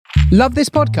Love this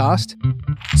podcast?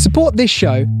 Support this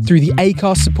show through the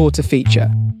Acast supporter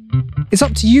feature. It's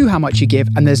up to you how much you give,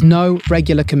 and there's no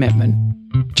regular commitment.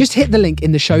 Just hit the link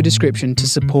in the show description to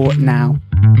support now.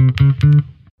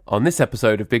 On this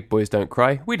episode of Big Boys Don't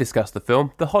Cry, we discuss the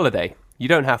film The Holiday. You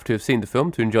don't have to have seen the film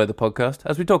to enjoy the podcast,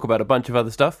 as we talk about a bunch of other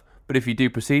stuff, but if you do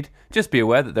proceed, just be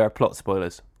aware that there are plot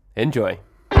spoilers. Enjoy.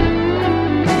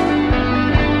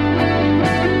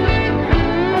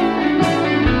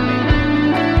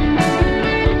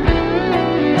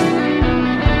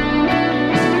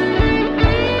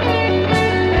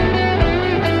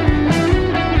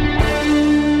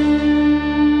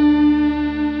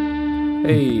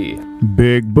 Hey.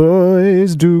 Big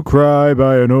boys do cry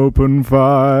by an open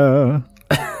fire.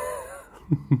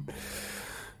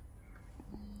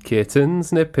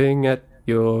 Kittens nipping at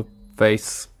your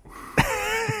face.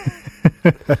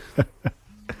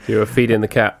 You were feeding the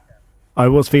cat. I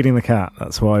was feeding the cat.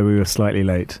 That's why we were slightly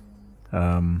late.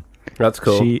 That's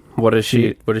cool. What is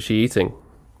she eating?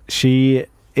 She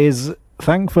is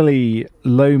thankfully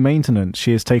low maintenance.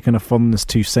 She has taken a fondness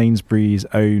to Sainsbury's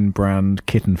own brand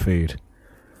kitten food.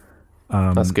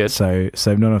 That's good. So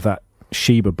none of that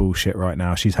Sheba bullshit right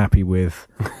now. She's happy with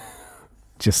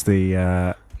just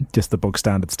the bog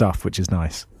standard stuff, which is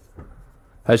nice.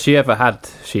 Has she ever had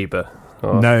Sheba?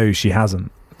 Or? No, she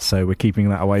hasn't. So we're keeping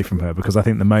that away from her because I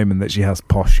think the moment that she has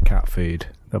posh cat food,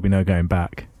 there'll be no going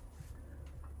back.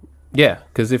 Yeah,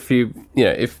 because if you've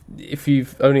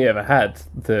only ever had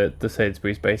the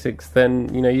Sainsbury's basics,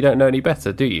 then you don't know any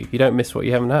better, do you? You don't miss what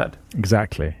you haven't had.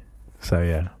 Exactly. So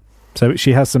yeah. So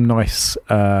she has some nice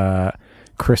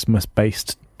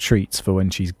Christmas-based treats for when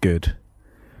she's good,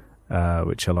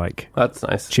 which are like that's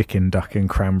nice chicken, duck, and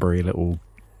cranberry little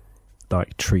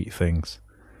like treat things.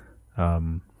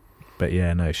 But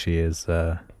yeah, no, she is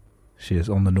on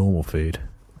the normal food.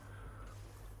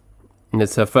 And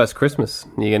it's her first Christmas.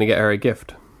 You're going to get her a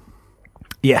gift.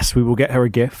 Yes, we will get her a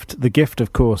gift. The gift,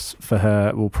 of course, for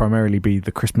her will primarily be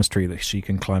the Christmas tree that she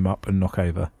can climb up and knock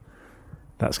over.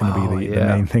 That's going to be the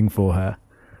main thing for her.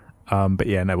 But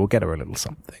yeah, no, we'll get her a little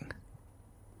something.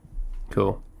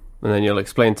 Cool. And then you'll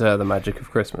explain to her the magic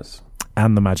of Christmas.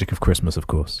 And the magic of Christmas, of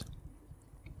course.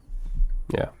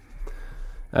 Yeah.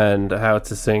 And how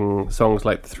to sing songs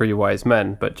like The Three Wise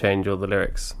Men, but change all the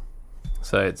lyrics.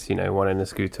 So it's, one in a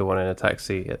scooter, one in a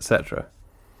taxi, etc.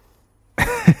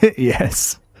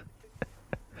 Yes.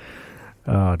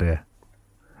 Oh, dear.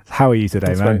 How are you today,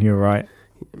 That's man? right. You're right.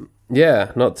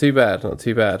 Yeah, not too bad. I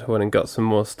went and got some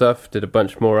more stuff, did a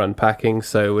bunch more unpacking,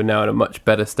 so we're now in a much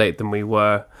better state than we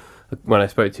were when I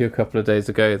spoke to you a couple of days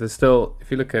ago. There's still, if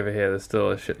you look over here, there's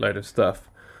still a shitload of stuff,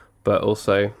 but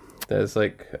also there's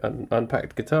like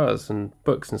unpacked guitars and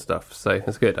books and stuff, so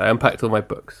that's good. I unpacked all my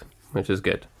books, which is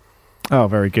good. Oh,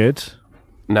 very good.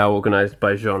 Now organised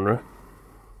by genre.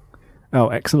 Oh,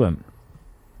 excellent.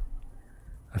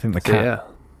 I think the cat. Yeah.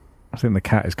 I think the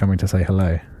cat is coming to say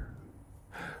hello.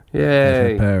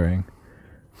 Yay! Purring.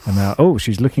 And now,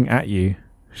 she's looking at you.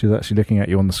 She's actually looking at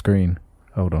you on the screen.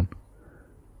 Hold on.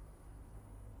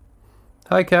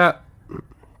 Hi, cat.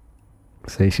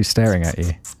 See, she's staring at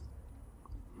you.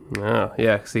 Oh,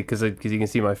 yeah. See, because you can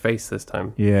see my face this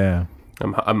time. Yeah.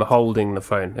 I'm holding the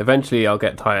phone. Eventually, I'll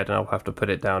get tired and I'll have to put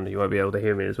it down. You won't be able to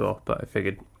hear me as well. But I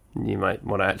figured you might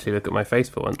want to actually look at my face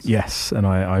for once. Yes, and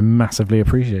I massively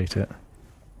appreciate it.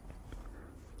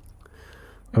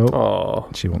 Oh,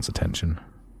 she wants attention.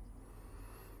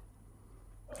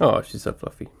 Oh, she's so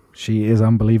fluffy. She is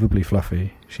unbelievably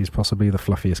fluffy. She's possibly the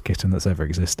fluffiest kitten that's ever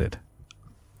existed.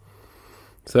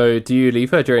 So, do you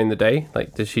leave her during the day?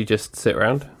 Like, does she just sit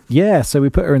around? Yeah, so we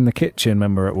put her in the kitchen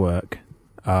when we're at work,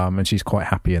 and she's quite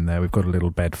happy in there. We've got a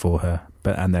little bed for her,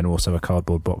 and then also a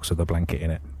cardboard box with a blanket in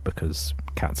it, because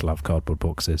cats love cardboard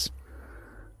boxes.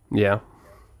 Yeah.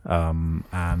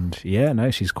 And yeah,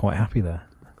 no, she's quite happy there.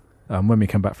 When we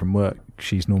come back from work,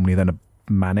 she's normally then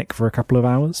manic for a couple of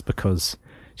hours because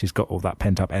she's got all that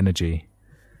pent-up energy.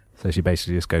 So she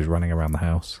basically just goes running around the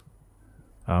house.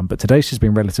 But today she's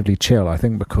been relatively chill, I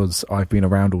think because I've been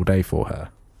around all day for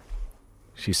her.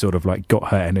 She's sort of like got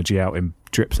her energy out in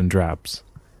drips and drabs.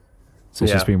 So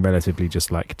she's been relatively just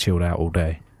like chilled out all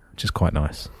day, which is quite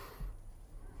nice.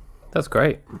 That's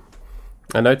great.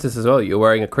 I noticed as well you're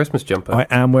wearing a Christmas jumper. I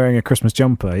am wearing a Christmas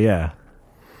jumper, yeah.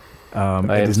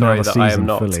 It is not a season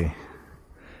fully.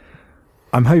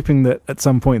 I'm hoping that at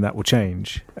some point that will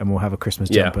change and we'll have a Christmas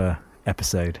jumper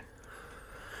episode.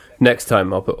 Next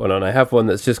time I'll put one on. I have one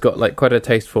that's just got like quite a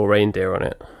tasteful reindeer on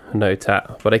it. No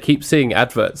tat. But I keep seeing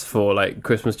adverts for like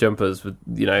Christmas jumpers with,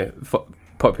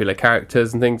 popular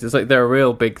characters and things. It's like they're a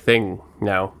real big thing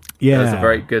now. Yeah. There's a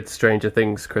very good Stranger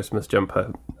Things Christmas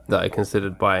jumper that I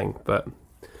considered buying, but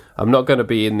I'm not going to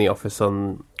be in the office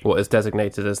on what is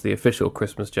designated as the official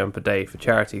Christmas jumper day for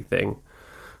charity thing.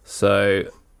 So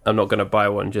I'm not going to buy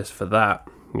one just for that.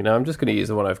 You know, I'm just going to use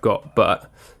the one I've got.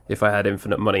 But if I had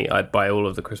infinite money, I'd buy all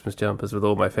of the Christmas jumpers with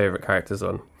all my favourite characters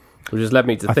on. Which has led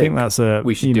me to think that's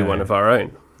we should do one of our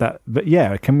own. But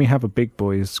yeah, can we have a Big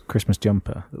Boys Christmas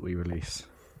jumper that we release?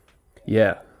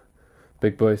 Yeah.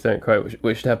 Big Boys Don't Cry.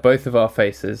 We should have both of our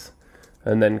faces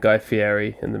and then Guy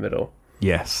Fieri in the middle.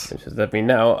 Yes. Which has led me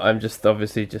now, I'm just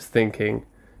obviously just thinking,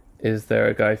 is there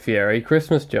a Guy Fieri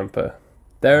Christmas jumper?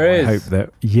 There is. I hope that.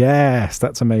 Yes,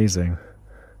 that's amazing.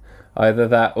 Either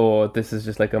that or this is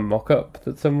just like a mock-up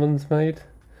that someone's made.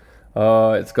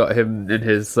 Oh, it's got him in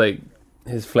his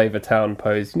Flavor Town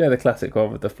pose. You know, the classic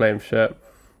one with the flame shirt.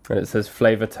 And it says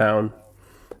Flavor Town.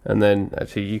 And then,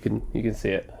 actually, you can see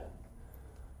it.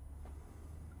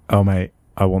 Oh, mate,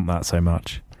 I want that so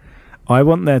much. I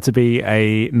want there to be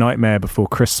a Nightmare Before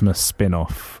Christmas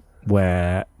spin-off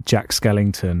where Jack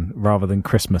Skellington, rather than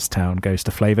Christmas Town, goes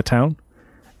to Flavor Town.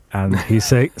 And he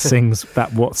sings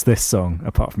that What's This song,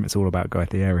 apart from It's All About Guy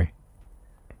Fieri.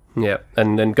 Yeah,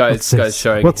 and then guys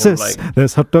showing What's him this?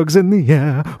 There's hot dogs in the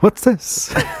air. What's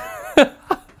this?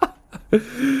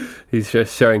 He's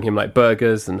just showing him like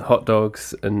burgers and hot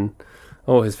dogs and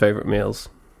all his favourite meals.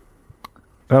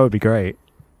 That would be great.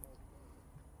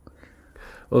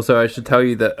 Also, I should tell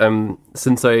you that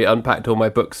since I unpacked all my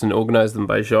books and organised them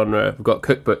by genre, I've got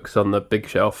cookbooks on the big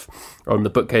shelf, on the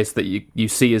bookcase that you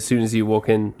see as soon as you walk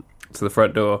in to the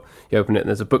front door. You open it and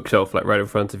there's a bookshelf like right in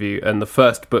front of you, and the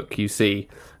first book you see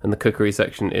in the cookery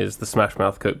section is the Smash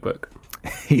Mouth cookbook.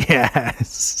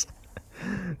 Yes.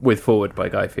 With foreword by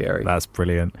Guy Fieri. That's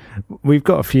brilliant. We've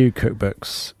got a few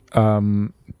cookbooks,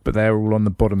 but they're all on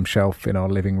the bottom shelf in our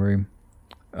living room.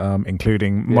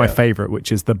 Including my favourite, which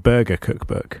is the burger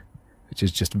cookbook, which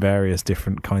is just various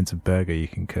different kinds of burger you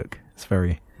can cook. It's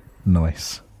very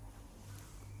nice.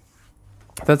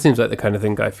 That seems like the kind of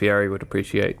thing Guy Fieri would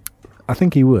appreciate. I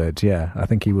think he would, yeah. I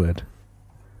think he would.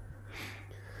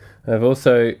 I've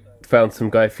also found some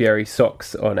Guy Fieri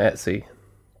socks on Etsy.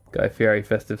 Guy Fieri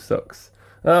festive socks.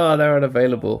 Oh, they're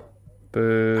unavailable.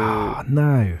 Boo. Oh,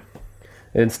 no.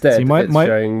 Instead, it's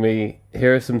showing me,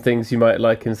 here are some things you might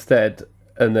like instead.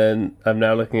 And then I'm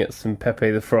now looking at some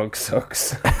Pepe the Frog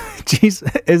socks. Jeez,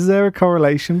 is there a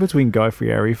correlation between Guy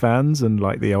Fieri fans and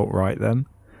like the alt-right then?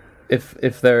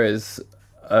 If there is,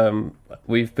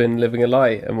 we've been living a lie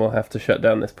and we'll have to shut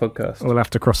down this podcast. We'll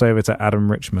have to cross over to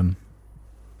Adam Richman.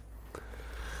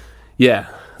 Yeah,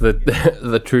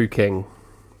 the true king.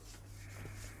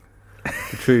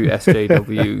 The true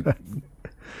SJW.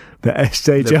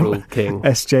 The king.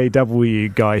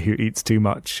 SJW guy who eats too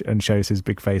much and shows his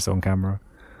big face on camera.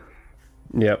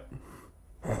 Yep.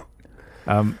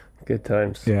 Good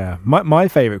times. Yeah. My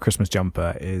favourite Christmas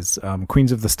jumper is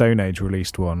Queens of the Stone Age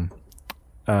released one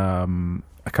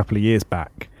a couple of years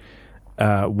back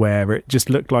where it just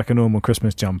looked like a normal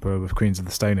Christmas jumper with Queens of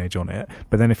the Stone Age on it.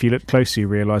 But then if you look closer, you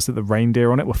realise that the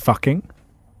reindeer on it were fucking.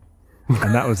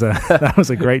 And that was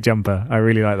a great jumper. I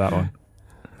really like that one.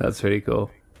 That's really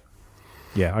cool.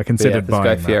 Yeah, I considered buying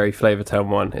this Guy Fieri Flavor Town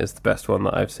one is the best one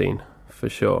that I've seen, for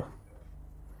sure.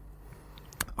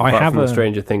 Apart from the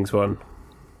Stranger Things one.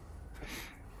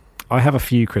 I have a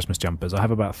few Christmas jumpers. I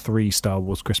have about 3 Star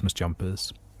Wars Christmas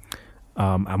jumpers.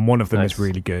 And one of them is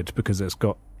really good because it's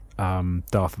got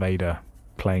Darth Vader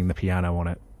playing the piano on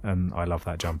it. And I love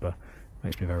that jumper.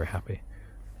 Makes me very happy.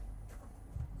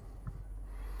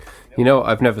 You know what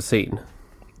I've never seen?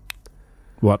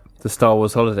 What? The Star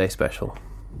Wars Holiday Special.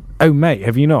 Oh, mate,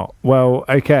 have you not? Well,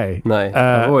 okay. No,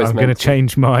 I've always I'm going to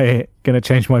change my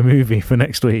movie for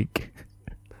next week.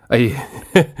 Are you?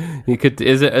 You could.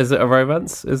 Is it a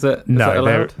romance? Is it?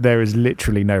 No, there is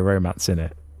literally no romance in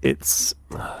it. It's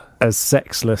as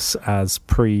sexless as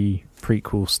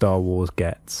prequel Star Wars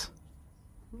gets.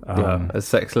 As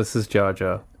sexless as Jar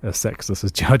Jar. As sexless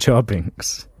as Jar Jar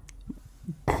Binks.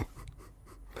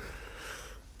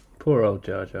 Poor old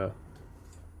Jar Jar.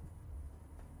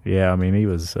 Yeah, I mean, he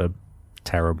was a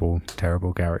terrible,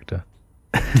 terrible character.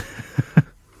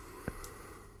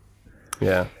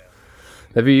 Yeah.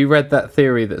 Have you read that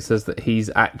theory that says that he's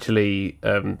actually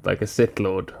like a Sith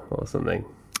Lord or something?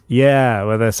 Yeah,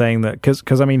 where they're saying that...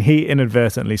 Because I mean, he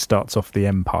inadvertently starts off the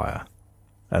Empire,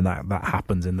 and that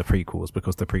happens in the prequels,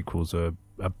 because the prequels are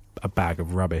a bag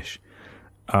of rubbish.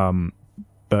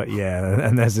 But yeah,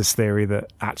 and there's this theory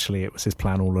that actually it was his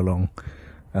plan all along,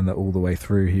 and that all the way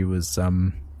through he was...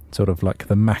 sort of like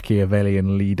the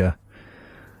Machiavellian leader,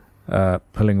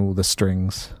 pulling all the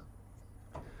strings.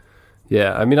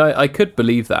 Yeah, I mean, I could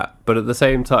believe that, but at the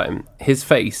same time, his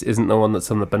face isn't the one that's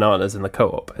on the bananas in the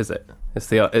co-op, is it? It's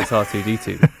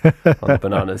R2-D2 on the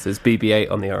bananas. It's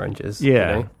BB-8 on the oranges. Yeah.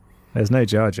 You know? There's no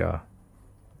Jar Jar.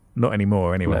 Not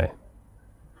anymore, anyway.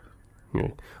 No. Yeah.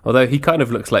 Although he kind of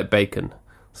looks like bacon,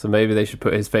 so maybe they should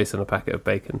put his face on a packet of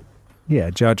bacon. Yeah,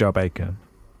 Jar Jar bacon.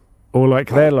 Or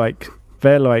they're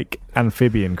like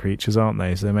amphibian creatures, aren't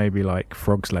they? So maybe like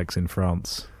frog's legs in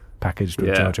France, packaged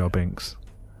with Jar Jar Binks.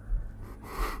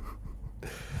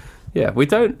 Yeah, we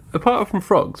don't, apart from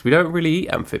frogs, we don't really eat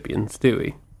amphibians, do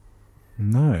we?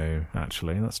 No,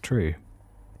 actually, that's true.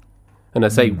 And I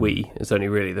say we, it's only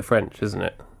really the French, isn't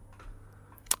it?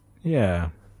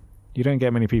 Yeah. You don't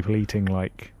get many people eating,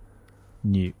 like,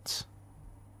 newts.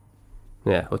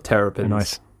 Yeah, or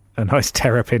terrapins. A nice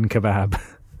terrapin kebab.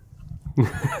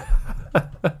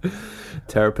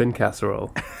 Terrapin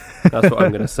casserole. That's what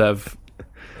I'm going to serve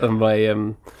on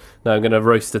my... No, I'm going to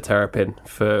roast a terrapin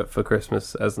for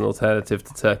Christmas as an alternative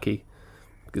to turkey.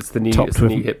 It's the new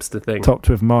hipster thing. Topped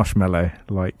with marshmallow,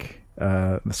 like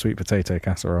the sweet potato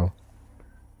casserole.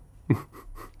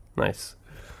 Nice.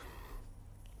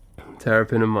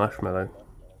 Terrapin and marshmallow.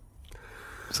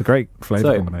 It's a great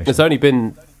flavour combination. It's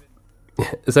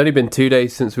only been 2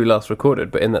 days since we last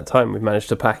recorded, but in that time we've managed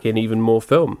to pack in even more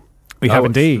film. We have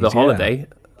indeed. The Holiday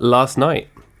last night.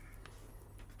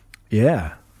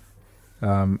 Yeah.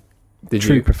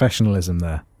 True professionalism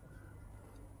there.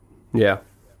 Yeah.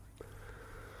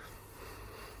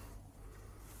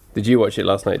 Did you watch it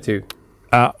last night too?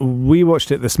 We watched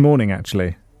it this morning,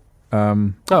 actually.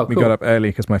 Cool. We got up early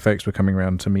because my folks were coming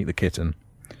round to meet the kitten,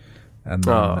 and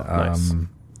then, nice.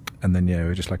 And then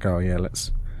we're just like,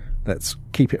 let's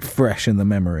keep it fresh in the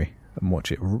memory and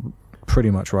watch it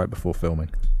pretty much right before filming.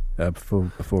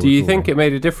 Before. Do you think it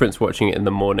made a difference watching it in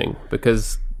the morning?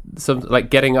 Because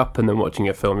like getting up and then watching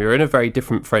a film, you're in a very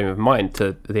different frame of mind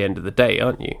to the end of the day,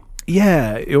 aren't you?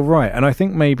 Yeah, you're right. And I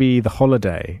think maybe The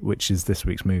Holiday, which is this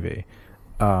week's movie,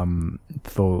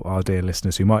 for our dear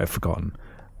listeners who might have forgotten,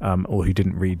 or who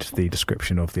didn't read the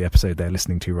description of the episode they're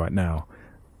listening to right now,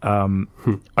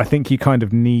 I think you kind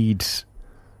of need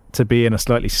to be in a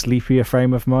slightly sleepier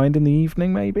frame of mind in the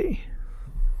evening, maybe,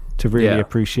 to really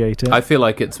appreciate it. I feel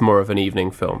like it's more of an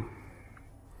evening film.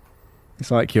 It's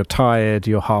like you're tired,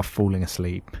 you're half falling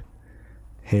asleep.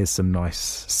 Here's some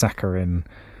nice saccharine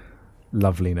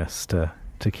loveliness to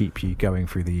keep you going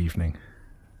through the evening.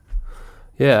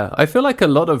 Yeah, I feel like a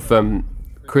lot of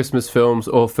Christmas films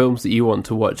or films that you want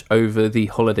to watch over the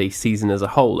holiday season as a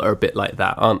whole are a bit like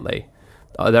that, aren't they?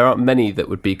 There aren't many that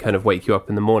would be kind of wake you up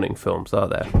in the morning films, are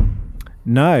there?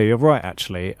 No, you're right,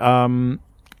 actually.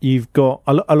 You've got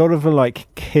a lot of the like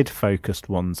kid-focused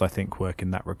ones, I think, work in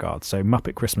that regard. So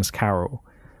Muppet Christmas Carol,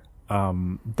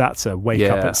 that's a wake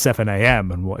up at 7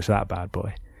 a.m. and watch that bad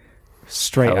boy.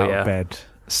 Straight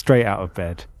out of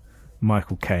bed.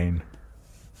 Michael Caine.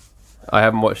 I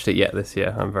haven't watched it yet this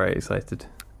year. I'm very excited.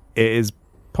 It is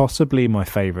possibly my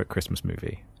favourite Christmas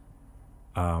movie.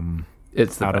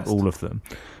 It's the out best of all of them,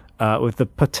 with the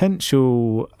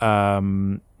potential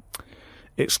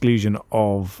exclusion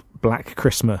of Black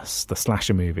Christmas, the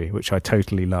slasher movie, which I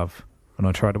totally love, and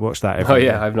I try to watch that every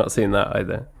year. I've not seen that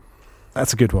either.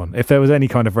 That's a good one. If there was any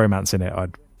kind of romance in it,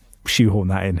 I'd shoehorn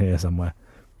that in here somewhere.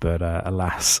 But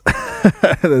alas,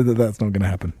 that's not going to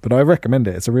happen. But I recommend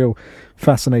it. It's a real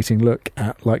fascinating look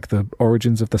at like the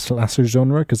origins of the slasher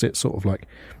genre, because it sort of like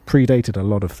predated a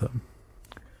lot of them.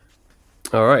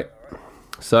 All right.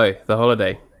 So The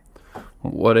Holiday.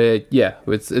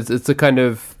 It's a kind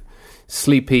of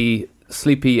sleepy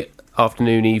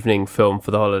afternoon evening film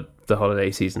for the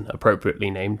holiday season,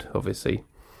 appropriately named, obviously.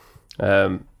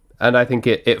 And I think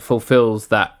it fulfills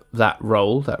that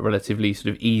role, that relatively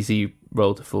sort of easy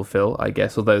role to fulfill, I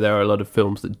guess, although there are a lot of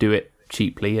films that do it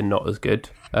cheaply and not as good.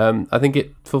 I think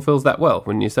it fulfills that well,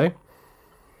 wouldn't you say?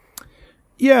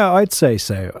 Yeah, I'd say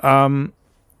so.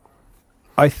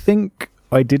 I think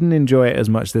I didn't enjoy it as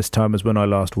much this time as when I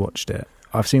last watched it.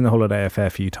 I've seen The Holiday a fair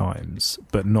few times,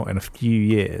 but not in a few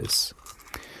years.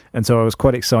 And so I was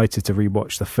quite excited to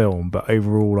rewatch the film, but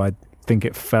overall I think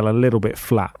it fell a little bit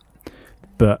flat.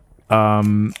 But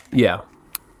But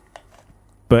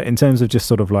in terms of just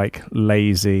sort of like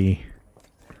lazy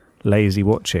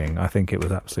watching, I think it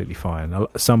was absolutely fine.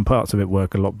 Some parts of it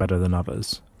work a lot better than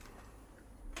others.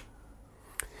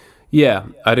 Yeah,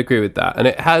 I'd agree with that. And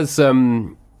it has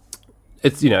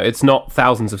it's not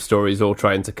thousands of stories all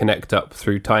trying to connect up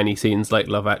through tiny scenes like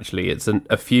Love Actually. It's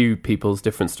a few people's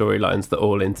different storylines that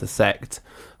all intersect,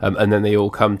 and then they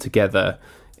all come together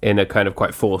in a kind of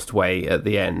quite forced way at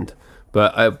the end.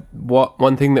 But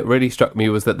one thing that really struck me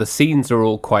was that the scenes are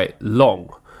all quite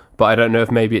long, But I don't know if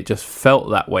maybe it just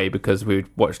felt that way because we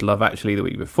watched Love Actually the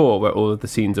week before, where all of the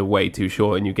scenes are way too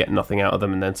short and you get nothing out of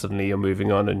them, and then suddenly you're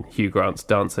moving on and Hugh Grant's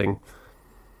dancing.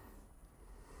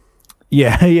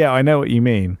 Yeah, I know what you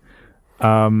mean.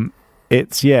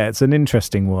 It's an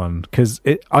interesting one because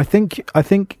I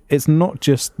think it's not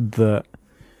just that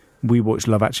we watched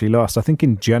Love Actually last. I think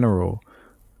in general,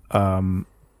 it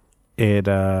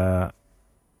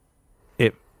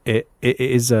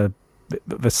is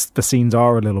the scenes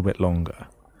are a little bit longer,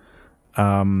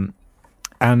 and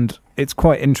it's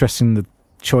quite interesting the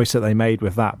choice that they made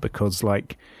with that because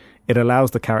like it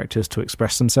allows the characters to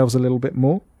express themselves a little bit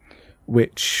more,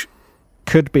 which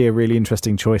could be a really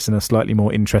interesting choice in a slightly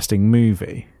more interesting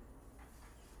movie.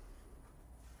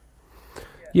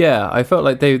 Yeah, I felt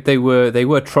like they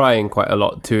were trying quite a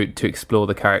lot to explore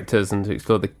the characters and to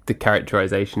explore the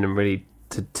characterization and really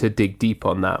to dig deep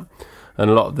on that. And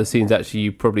a lot of the scenes actually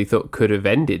you probably thought could have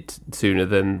ended sooner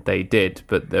than they did,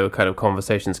 but there were kind of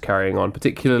conversations carrying on,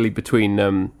 particularly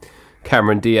between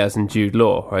Cameron Diaz and Jude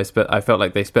Law. I felt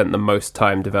like they spent the most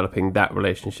time developing that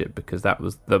relationship because that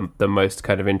was the most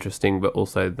kind of interesting, but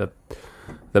also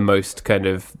the most kind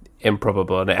of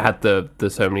improbable, and it had the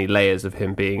so many layers of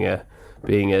him being a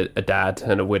dad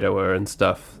and a widower and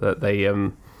stuff that they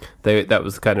that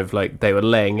was kind of like they were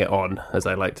laying it on, as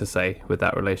I like to say, with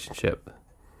that relationship.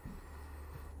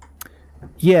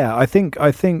 Yeah, I think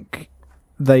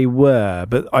they were,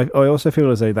 but I also feel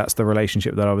as though that's the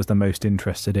relationship that I was the most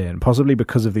interested in, possibly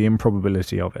because of the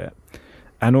improbability of it,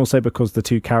 and also because the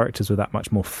two characters were that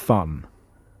much more fun.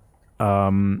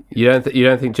 You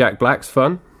don't think Jack Black's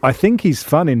fun? I think he's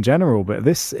fun in general, but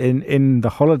this in The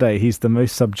Holiday, he's the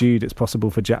most subdued it's possible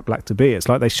for Jack Black to be. It's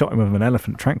like they shot him with an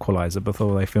elephant tranquilizer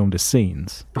before they filmed his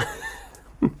scenes.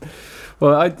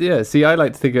 Well, I like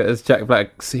to think of it as Jack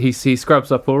Black. He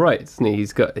scrubs up all right, isn't he?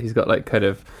 He's got like kind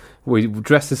of he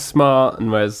dresses smart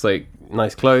and wears like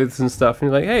nice clothes and stuff.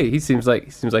 And you're like, hey, he seems like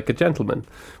a gentleman.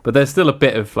 But there's still a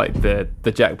bit of like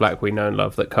the Jack Black we know and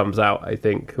love that comes out. I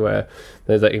think where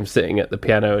there's like him sitting at the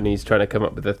piano and he's trying to come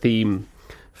up with a theme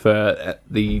for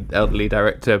the elderly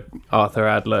director Arthur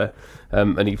Adler,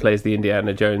 and he plays the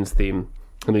Indiana Jones theme.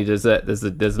 And he does that. There's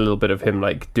a little bit of him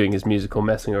like doing his musical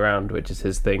messing around, which is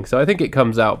his thing. So I think it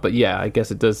comes out, but yeah, I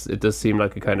guess it does seem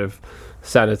like a kind of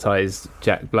sanitized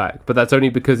Jack Black. But that's only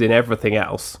because in everything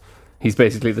else, he's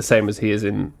basically the same as he is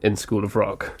in School of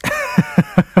Rock.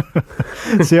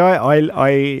 See,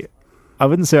 I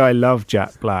wouldn't say I love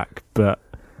Jack Black, but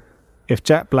if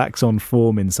Jack Black's on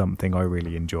form in something, I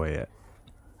really enjoy it.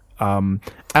 And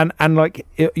like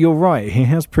you're right, he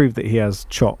has proved that he has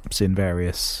chops in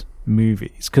various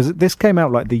movies because this came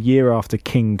out like the year after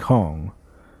King Kong,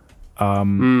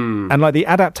 and like the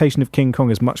adaptation of King Kong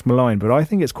is much maligned, but I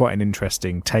think it's quite an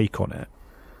interesting take on it.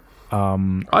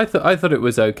 I thought it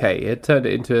was okay. It turned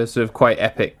it into a sort of quite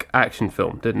epic action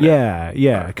film, didn't it?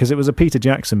 Yeah, because it was a Peter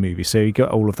Jackson movie, so you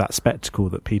got all of that spectacle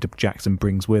that Peter Jackson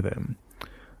brings with him.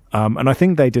 And I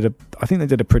think they did a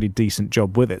pretty decent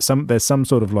job with it. There's some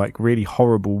sort of like really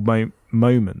horrible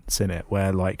moments in it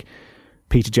where like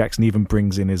Peter Jackson even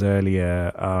brings in his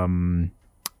earlier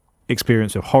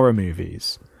experience of horror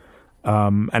movies.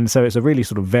 And so it's a really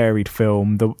sort of varied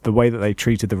film. The way that they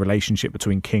treated the relationship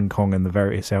between King Kong and the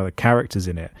various other characters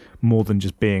in it, more than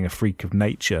just being a freak of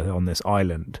nature on this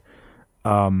island,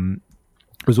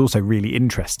 was also really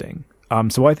interesting.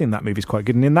 So I think that movie's quite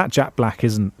good. And in that, Jack Black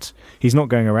he's not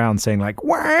going around saying like,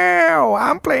 wow,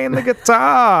 I'm playing the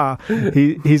guitar.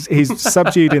 He's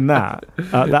subdued in that.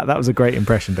 That was a great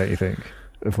impression, don't you think,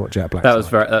 of what Jack Black that was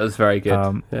very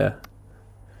good. Yeah.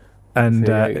 And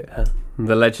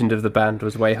the legend of the band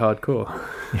was way hardcore.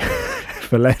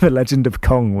 The legend of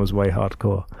Kong was way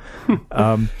hardcore.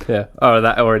 Yeah.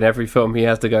 Or in every film he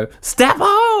has to go, step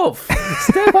off!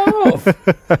 Step off!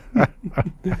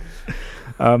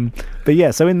 But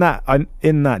yeah, so in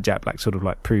that Jack Black sort of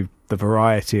like proved the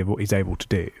variety of what he's able to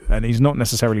do, and he's not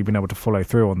necessarily been able to follow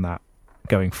through on that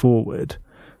going forward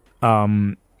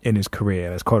in his career.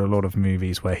 There's quite a lot of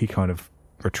movies where he kind of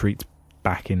retreats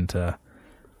back into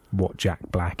what Jack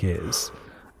Black is,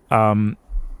 but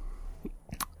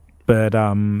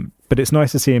it's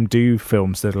nice to see him do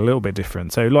films that are a little bit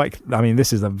different. So like, I mean,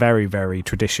 this is a very, very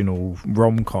traditional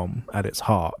rom-com at its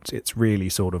heart. It's really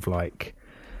sort of like,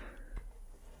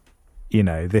 you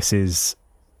know, this is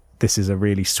a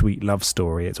really sweet love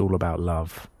story. It's all about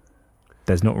love.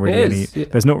 There's not really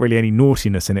there's not really any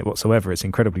naughtiness in it whatsoever. It's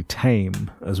incredibly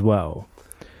tame as well.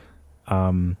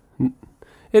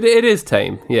 It is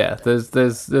tame, yeah.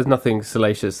 There's nothing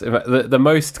salacious. In fact, the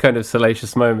most kind of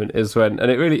salacious moment is when, and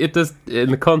it does,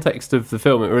 in the context of the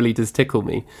film, it really does tickle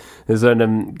me, is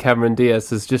when Cameron Diaz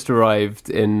has just arrived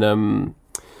in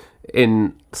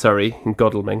Surrey, in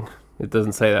Godalming. It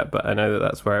doesn't say that, but I know that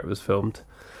that's where it was filmed.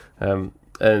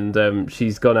 And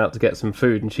she's gone out to get some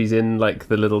food, and she's in like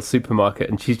the little supermarket,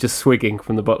 and she's just swigging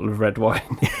from the bottle of red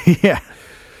wine. Yeah,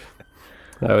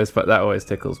 that always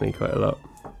tickles me quite a lot.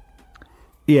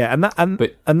 Yeah,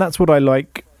 and that's what I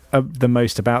like the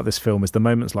most about this film is the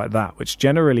moments like that, which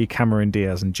generally Cameron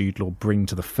Diaz and Jude Law bring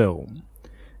to the film.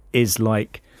 Is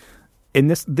like in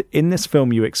this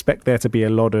film, you expect there to be a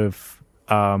lot of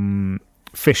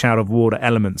fish out of water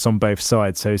elements on both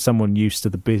sides. So someone used to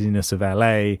the busyness of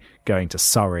LA going to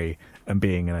Surrey and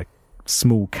being in a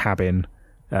small cabin,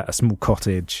 a small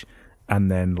cottage,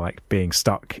 and then like being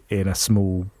stuck in a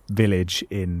small village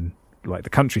in like the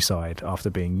countryside after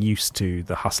being used to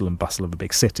the hustle and bustle of a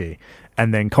big city.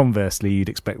 And then conversely, you'd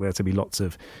expect there to be lots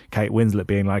of Kate Winslet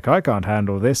being like, I can't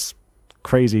handle this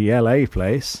crazy LA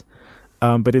place.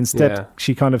 But instead,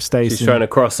 she kind of stays. She's trying to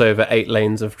cross over 8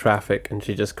 lanes of traffic, and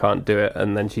she just can't do it.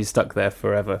 And then she's stuck there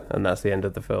forever, and that's the end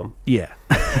of the film. Yeah.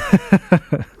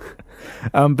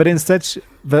 But instead,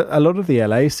 a lot of the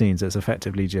LA scenes, it's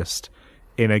effectively just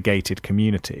in a gated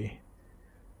community,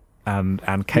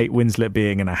 and Kate Winslet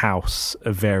being in a house,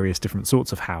 of various different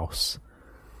sorts of house.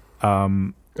 A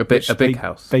big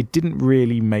house. They didn't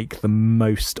really make the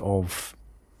most of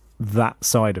that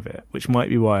side of it, which might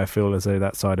be why I feel as though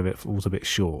that side of it falls a bit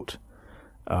short.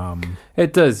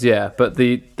 It does, yeah, but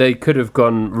they could have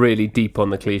gone really deep on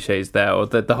the cliches there, or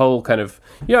the whole kind of,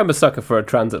 I'm a sucker for a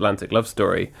transatlantic love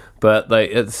story, but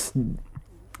like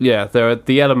there are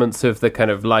the elements of the kind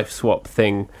of life swap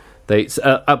thing.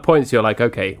 At points you're like,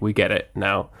 okay, we get it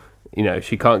now.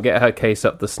 She can't get her case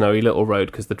up the snowy little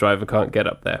road because the driver can't get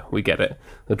up there. We get it.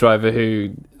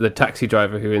 The taxi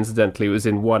driver who incidentally was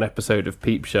in one episode of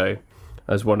Peep Show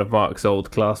as one of Mark's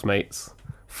old classmates,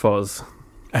 Foz.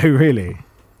 Oh, really?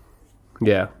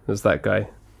 Yeah, there's that guy.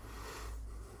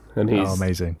 And he's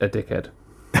amazing. A dickhead.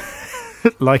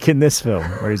 Like in this film,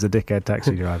 where he's a dickhead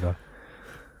taxi driver.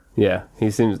 Yeah,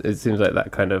 it seems like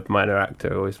that kind of minor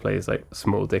actor always plays like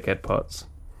small dickhead parts.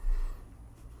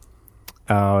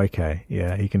 Oh, okay.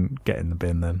 Yeah, he can get in the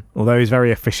bin then. Although he's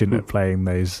very efficient at playing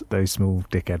those small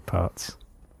dickhead parts.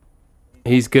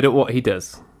 He's good at what he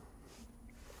does.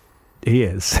 He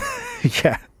is.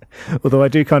 Yeah. Although I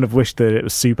do kind of wish that it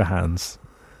was Superhands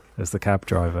as the cab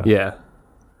driver. Yeah.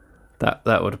 That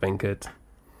would have been good.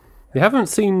 You haven't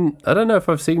seen... I don't know if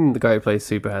I've seen the guy who plays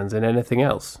Superhands in anything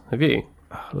else. Have you?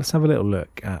 Let's have a little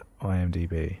look at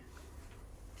IMDb.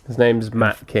 His name's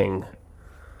Matt King.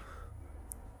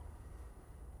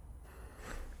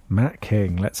 Matt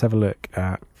King. Let's have a look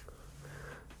at...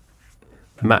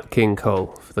 Matt King Cole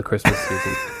for the Christmas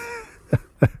season.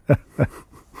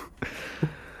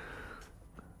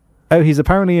 Oh, he's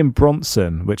apparently in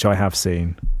Bronson, which I have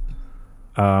seen.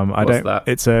 What's that?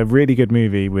 It's a really good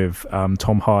movie with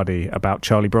Tom Hardy about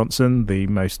Charlie Bronson, the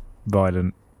most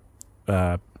violent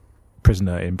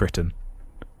prisoner in Britain.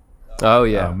 Oh,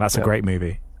 yeah. That's a great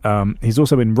movie. He's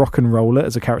also in Rock and Roller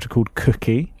as a character called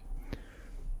Cookie.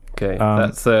 Okay,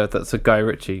 that's a Guy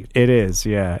Ritchie. It is,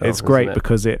 yeah. It's great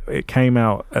because it came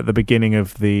out at the beginning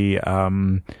of the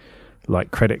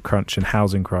like credit crunch and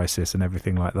housing crisis and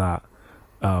everything like that,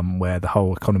 where the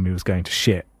whole economy was going to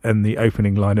shit. And the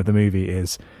opening line of the movie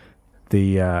is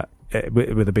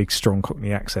with a big strong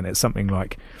Cockney accent. It's something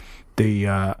like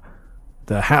the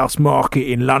house market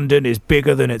in London is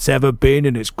bigger than it's ever been,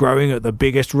 and it's growing at the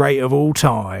biggest rate of all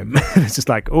time. It's just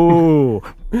like, oh,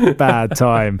 bad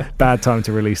time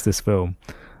to release this film.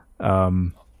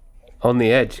 On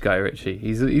the edge, Guy Ritchie.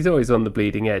 He's always on the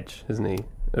bleeding edge, isn't he,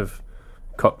 of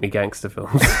Cockney gangster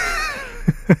films.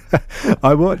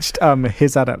 I watched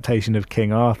his adaptation of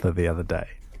King Arthur the other day.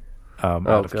 Out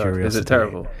of curiosity. Is it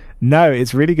terrible? No,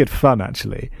 it's really good fun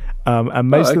actually. And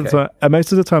most of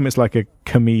the time it's like a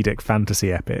comedic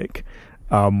fantasy epic,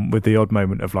 with the odd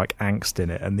moment of like angst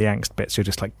in it, and the angst bits you're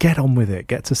just like, get on with it,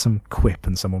 get to some quip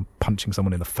and someone punching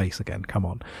someone in the face again, come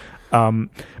on.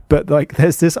 But like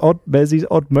there's these odd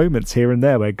moments here and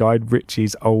there where Guy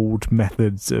Ritchie's old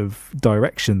methods of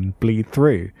direction bleed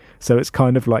through. So it's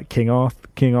kind of like King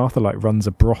Arthur like runs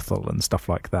a brothel and stuff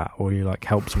like that, or he like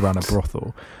helps run a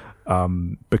brothel.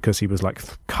 Because he was like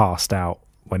cast out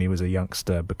when he was a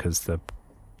youngster because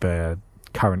the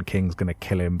current king's going to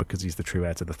kill him because he's the true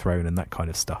heir to the throne and that kind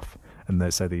of stuff. And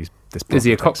so this is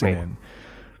he a Cockney?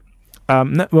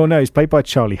 No, he's played by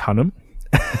Charlie Hunnam,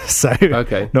 So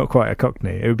Okay. not quite a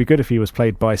Cockney. It would be good if he was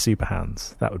played by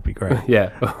Superhands. That would be great.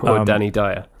 Yeah, or Danny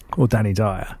Dyer. Or Danny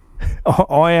Dyer.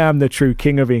 I am the true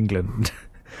king of England.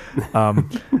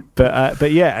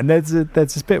 But yeah, and there's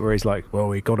this bit where he's like, well,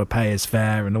 we got to pay his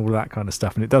fare and all that kind of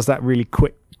stuff, and it does that really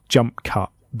quick jump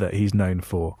cut that he's known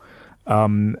for.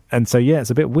 And so yeah, it's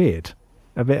a bit weird,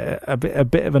 a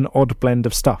bit of an odd blend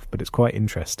of stuff, but it's quite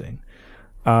interesting.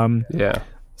 Yeah.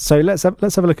 So let's have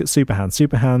a look at Superhands.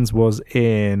 Superhands was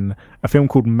in a film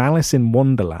called Malice in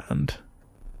Wonderland.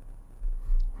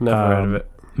 Never heard of it.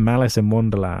 Malice in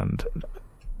Wonderland.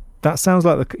 That sounds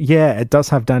like it does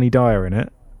have Danny Dyer in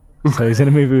it. So he's in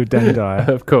a movie with Danny Dyer.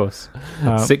 Of course.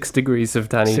 6 degrees of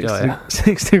Danny Dyer.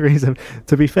 6 degrees of...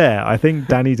 To be fair, I think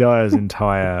Danny Dyer's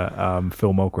entire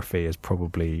filmography is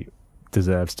probably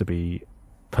deserves to be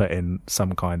put in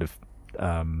some kind of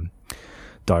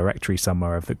directory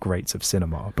somewhere of the greats of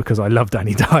cinema, because I love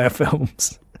Danny Dyer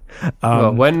films.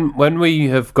 Well, when we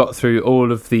have got through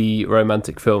all of the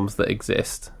romantic films that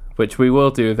exist, which we will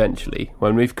do eventually,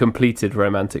 when we've completed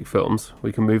romantic films,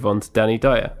 we can move on to Danny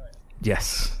Dyer.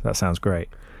 Yes, that sounds great.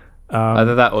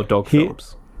 Either that or dog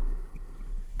films.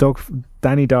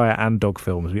 Danny Dyer and dog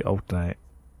films, we alternate.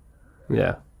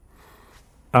 Yeah.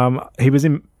 He was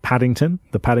in Paddington,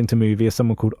 the Paddington movie, as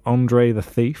someone called Andre the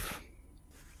Thief.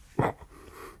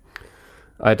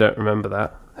 I don't remember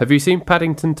that. Have you seen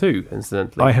Paddington 2,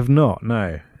 incidentally? I have not,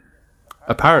 no.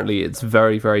 Apparently, it's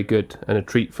very, very good and a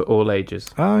treat for all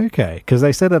ages. Oh, okay. Because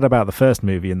they said that about the first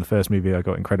movie. In the first movie, I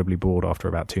got incredibly bored after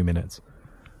about 2 minutes.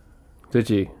 Did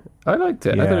you? I liked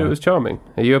it. Yeah. I thought it was charming.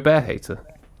 Are you a bear hater?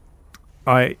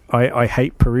 I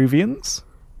hate Peruvians.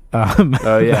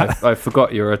 Oh yeah, I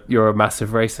forgot you're a massive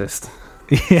racist.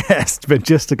 Yes, but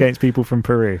just against people from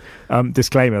Peru.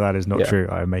 Disclaimer: that is not Yeah. true.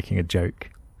 I am making a joke.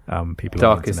 People Darkest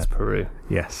on the internet. Peru.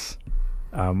 Yes,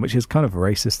 which is kind of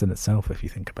racist in itself if you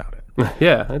think about it.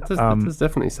 Yeah, it does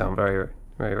definitely sound very,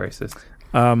 very racist.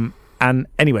 And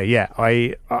anyway, yeah,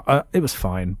 I it was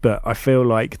fine, but I feel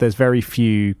like there's very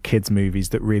few kids movies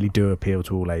that really do appeal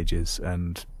to all ages,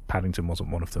 and Paddington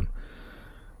wasn't one of them.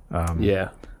 Yeah.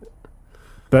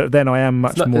 But then I am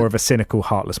much more of a cynical,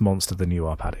 heartless monster than you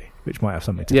are, Paddy, which might have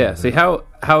something to do with See, it. how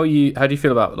do you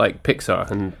feel about like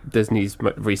Pixar and Disney's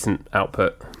recent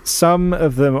output? Some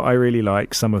of them I really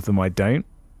like, some of them I don't.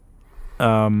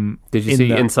 Did you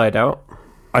see Inside Out?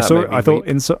 I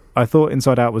thought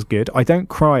Inside Out was good. I don't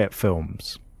cry at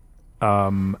films,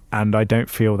 and I don't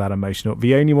feel that emotional.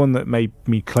 The only one that made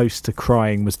me close to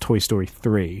crying was Toy Story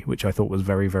 3, which I thought was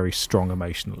very, very strong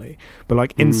emotionally. But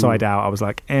like Inside Out, I was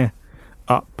like,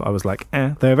 Up, I was like,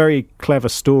 They're very clever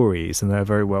stories and they're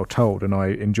very well told, and I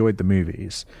enjoyed the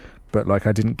movies. But like,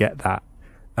 I didn't get that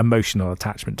emotional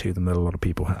attachment to them that a lot of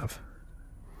people have.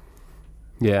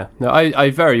 Yeah, no, I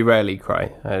very rarely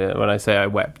cry. When I say I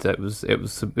wept, it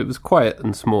was quiet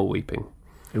and small weeping.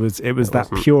 It was that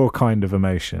pure kind of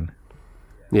emotion.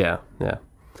 Yeah.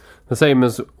 The same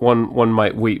as one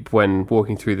might weep when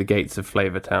walking through the gates of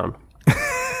Flavortown.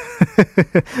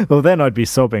 Well, then I'd be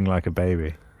sobbing like a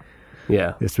baby.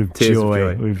 Yeah, it's with tears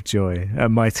joy, with joy.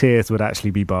 And my tears would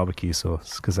actually be barbecue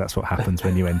sauce, because that's what happens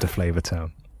when you enter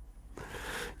Flavortown.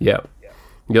 Yeah,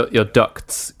 your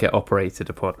ducts get operated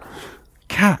upon.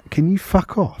 Cat, can you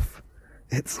fuck off?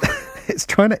 It's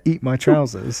trying to eat my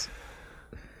trousers.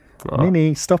 Oh.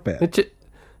 Minnie, stop it.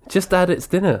 Just had its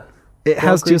dinner. It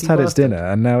has just had its dinner,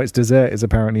 and now its dessert is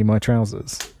apparently my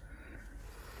trousers.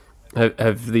 Are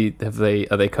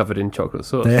they covered in chocolate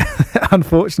sauce?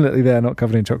 Unfortunately, they're not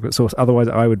covered in chocolate sauce. Otherwise,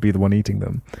 I would be the one eating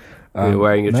them. You're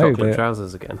wearing your chocolate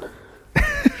trousers again.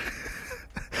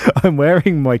 I'm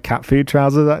wearing my cat food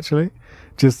trousers, actually.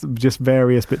 Just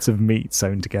various bits of meat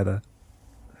sewn together.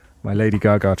 My Lady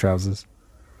Gaga trousers.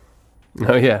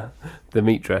 Oh yeah, the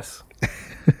meat dress.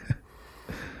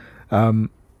 Oh,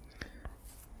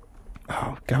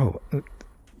 go!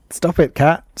 Stop it,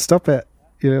 cat! Stop it,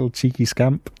 you little cheeky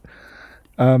scamp.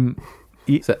 So,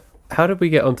 how did we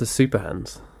get onto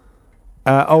Superhands?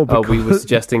 Because we were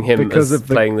suggesting him as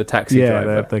playing the taxi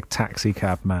driver. the taxi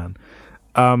cab man.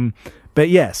 But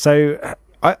yeah, so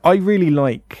I really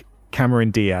like Cameron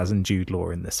Diaz and Jude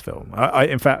Law in this film.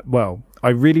 I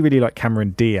really, really like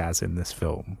Cameron Diaz in this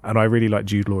film, and I really like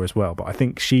Jude Law as well. But I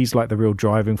think she's like the real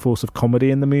driving force of comedy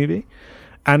in the movie,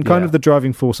 and kind of the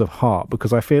driving force of heart,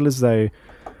 because I feel as though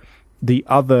the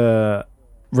other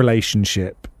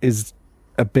relationship is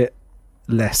a bit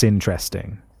less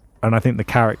interesting, and I think the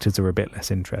characters are a bit less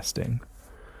interesting.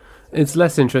 It's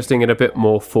less interesting and a bit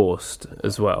more forced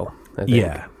as well, I think.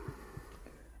 Yeah.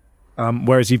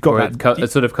 Whereas you've got it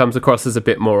sort of comes across as a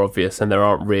bit more obvious, and there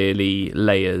aren't really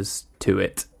layers to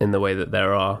it in the way that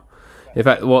there are In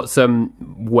fact, what's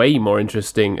way more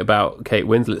interesting about Kate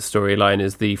Winslet's storyline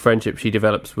is the friendship she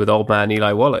develops with old man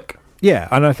Eli Wallach. Yeah,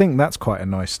 and I think that's quite a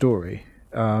nice story.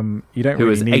 You don't who really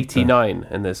was need 89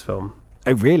 in this film.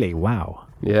 Oh, really? Wow.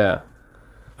 Yeah.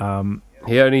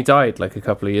 He only died like a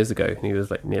couple of years ago. He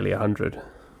was like nearly 100.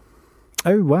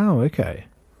 Oh, wow. Okay.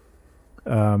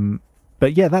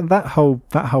 But yeah, that whole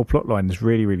plot line is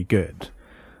really, really good.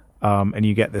 And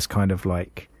you get this kind of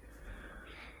like,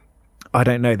 I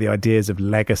don't know, the ideas of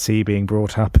legacy being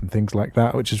brought up and things like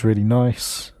that, which is really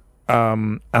nice.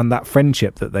 And that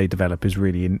friendship that they develop is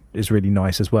really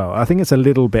nice as well. I think it's a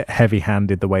little bit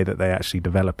heavy-handed the way that they actually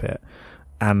develop it,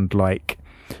 and like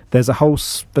there's a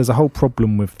whole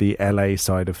problem with the LA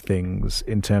side of things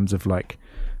in terms of like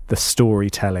the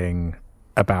storytelling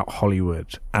about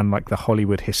Hollywood and like the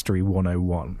Hollywood History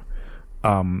 101.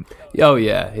 Oh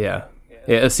yeah.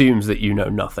 It assumes that you know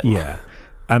nothing. Yeah,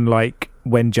 and like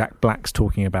when Jack Black's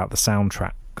talking about the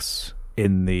soundtracks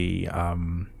in the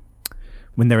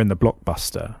when they're in the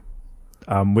Blockbuster,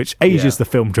 which ages the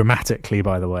film dramatically,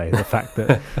 by the way, the fact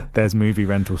that there's movie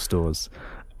rental stores.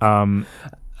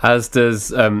 As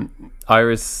does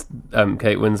Iris,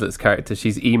 Kate Winslet's character.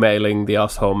 She's emailing the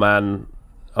asshole man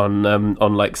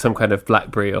on like some kind of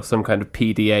BlackBerry or some kind of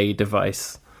PDA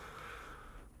device.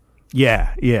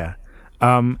 Yeah.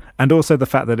 And also the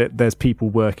fact that there's people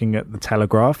working at the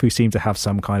Telegraph who seem to have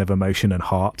some kind of emotion and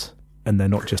heart, and they're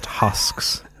not just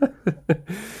husks.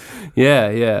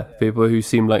 Yeah. People who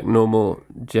seem like normal,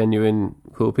 genuine,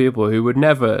 cool people who would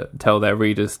never tell their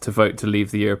readers to vote to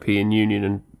leave the European Union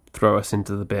and throw us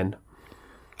into the bin.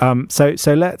 So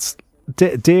let's,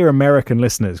 dear American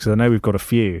listeners, because I know we've got a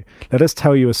few, let us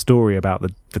tell you a story about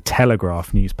the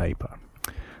Telegraph newspaper.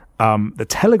 The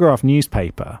Telegraph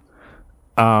newspaper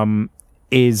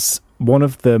is one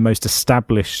of the most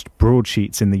established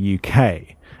broadsheets in the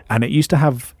UK, and it used to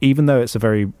have, even though it's a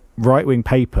very right-wing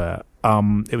paper,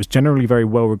 it was generally very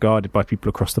well regarded by people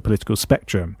across the political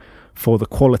spectrum for the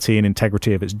quality and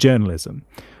integrity of its journalism.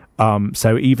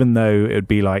 So even though it would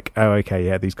be like, oh, okay,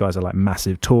 yeah, these guys are like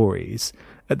massive Tories,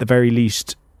 at the very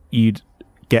least, you'd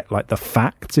get like the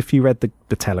facts if you read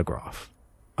the Telegraph.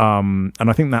 And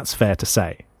I think that's fair to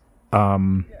say.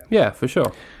 Yeah, for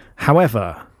sure.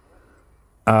 However,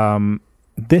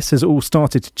 this has all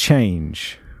started to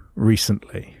change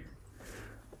recently.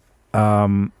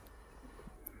 And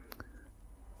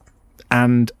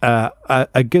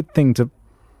a good thing to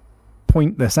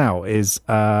point this out is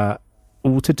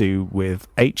all to do with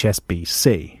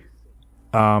HSBC.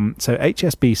 So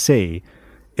HSBC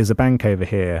is a bank over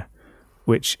here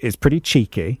which is pretty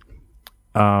cheeky,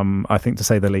 I think, to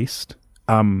say the least.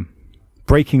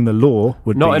 Breaking the law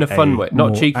would not be in a fun way,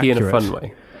 not cheeky accurate. in a fun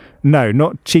way. No,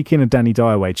 not cheeky in a Danny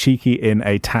Dyer way. Cheeky in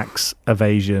a tax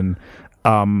evasion,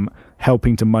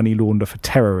 helping to money launder for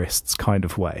terrorists kind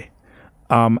of way.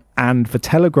 And the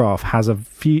Telegraph had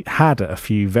a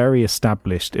few very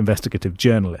established investigative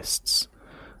journalists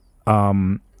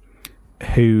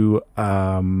who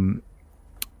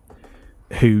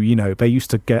you know, they used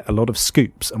to get a lot of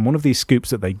scoops, and one of these scoops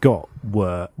that they got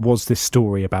was this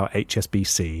story about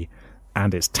HSBC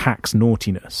and its tax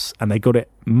naughtiness, and they got it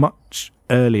much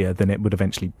earlier than it would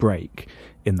eventually break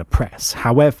in the press.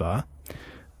 However,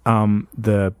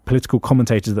 the political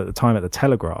commentators at the time at the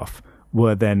Telegraph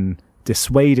were then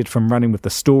dissuaded from running with the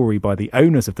story by the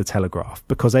owners of the Telegraph,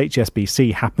 because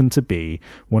HSBC happened to be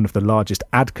one of the largest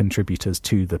ad contributors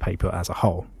to the paper as a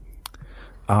whole.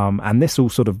 And this all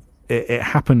sort of, it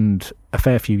happened a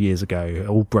fair few years ago. It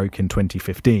all broke in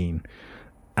 2015.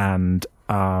 And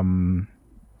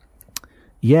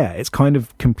it's kind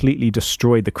of completely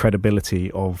destroyed the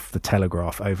credibility of the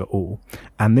Telegraph overall.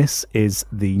 And this is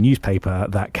the newspaper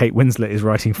that Kate Winslet is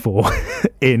writing for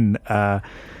in The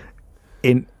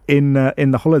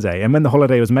Holiday. And when The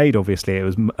Holiday was made, obviously it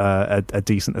was a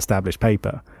decent established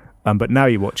paper. But now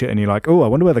you watch it and you're like, oh, I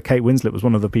wonder whether Kate Winslet was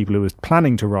one of the people who was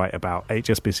planning to write about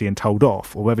HSBC and told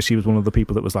off, or whether she was one of the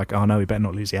people that was like, oh no, we better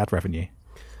not lose the ad revenue.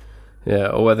 Yeah,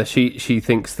 or whether she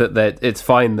thinks that it's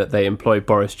fine that they employ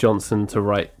Boris Johnson to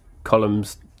write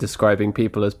columns describing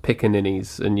people as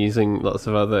pickaninnies and using lots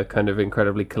of other kind of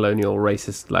incredibly colonial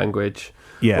racist language.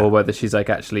 Yeah. Or whether she's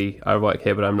like, actually, I work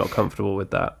here, but I'm not comfortable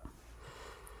with that.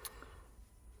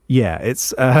 Yeah,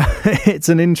 it's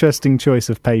an interesting choice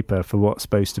of paper for what's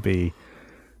supposed to be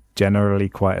generally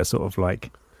quite a sort of like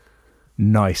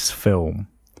nice film.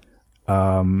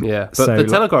 But the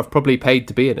Telegraph probably paid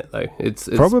to be in it, though. It's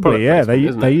probably, yeah. They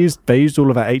used all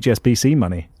of that HSBC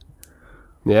money.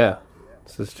 Yeah,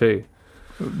 this is true.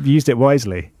 Used it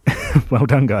wisely. Well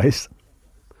done, guys.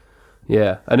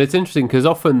 Yeah, and it's interesting because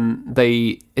often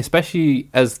they, especially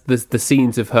as the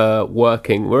scenes of her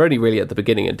working were only really at the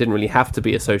beginning, it didn't really have to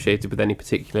be associated with any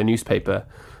particular newspaper.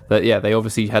 That they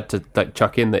obviously had to like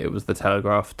chuck in that it was the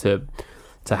Telegraph to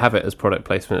have it as product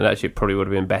placement. And actually, it probably would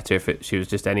have been better if she was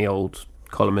just any old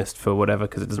columnist for whatever,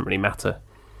 because it doesn't really matter.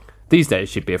 These days,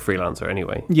 she'd be a freelancer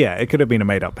anyway. Yeah, it could have been a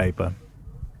made-up paper.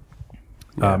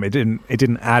 Yeah. It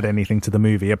didn't add anything to the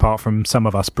movie apart from some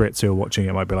of us Brits who are watching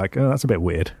it might be like, oh, that's a bit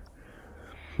weird.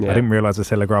 Yeah. I didn't realise the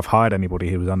Telegraph hired anybody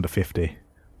who was under 50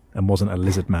 and wasn't a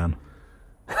lizard man.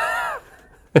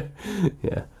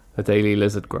 Yeah, a daily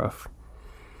lizard graph.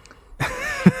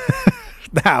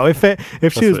 Now, if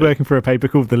she was working for a paper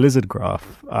called The Lizard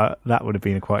Graph, that would have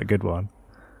been quite a good one.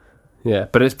 Yeah,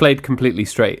 but it's played completely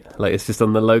straight. Like, it's just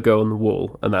on the logo on the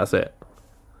wall, and that's it.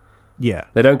 Yeah.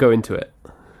 They don't go into it.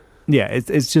 Yeah,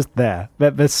 it's just there.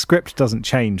 The script doesn't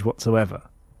change whatsoever.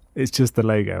 It's just the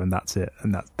logo, and that's it.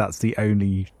 And that's the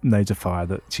only notifier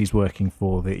that she's working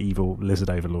for the evil lizard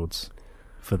overlords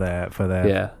for their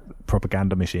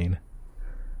propaganda machine.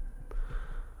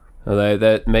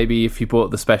 Although maybe if you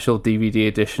bought the special DVD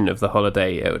edition of The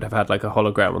Holiday, it would have had like a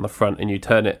hologram on the front, and you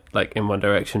turn it like in one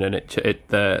direction, and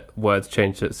the words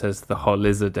change so it says The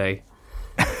Holiday.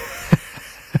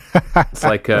 It's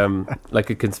like a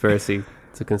conspiracy.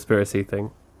 It's a conspiracy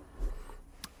thing.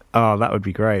 Oh, that would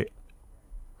be great,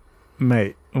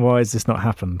 mate. Why has this not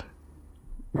happened?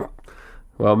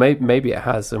 Well, maybe it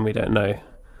has, and we don't know.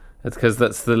 It's because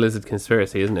that's the lizard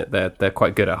conspiracy, isn't it? They're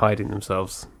quite good at hiding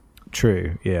themselves.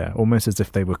 True, yeah. Almost as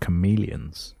if they were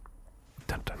chameleons.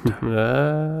 Dun,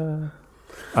 dun,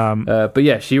 dun. But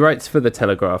yeah, she writes for the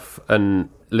Telegraph and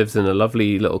lives in a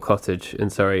lovely little cottage in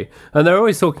Surrey. And they're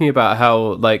always talking about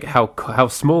how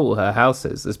small her house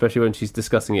is, especially when she's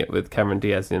discussing it with Cameron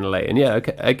Diaz in LA. And yeah,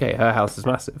 okay, her house is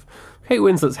massive. Kate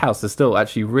Winslet's house is still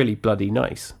actually really bloody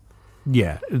nice.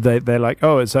 Yeah, they're like,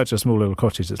 oh, it's such a small little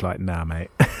cottage. It's like, nah, mate,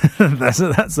 that's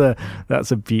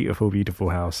a beautiful,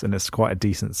 beautiful house, and it's quite a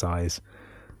decent size.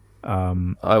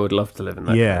 I would love to live in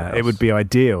that. Yeah, kind of house. it would be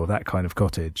ideal, that kind of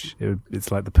cottage.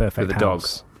 It's like the perfect with a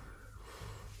house. dog.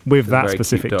 With that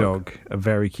specific dog, a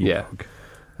very cute dog.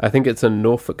 I think it's a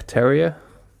Norfolk Terrier.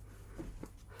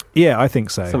 Yeah, I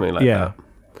think so. Something like that.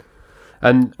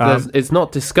 And it's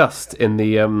not discussed in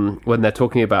the when they're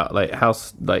talking about like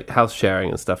house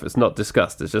sharing and stuff. It's not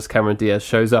discussed. It's just Cameron Diaz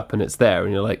shows up and it's there,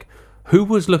 and you're like, who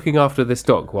was looking after this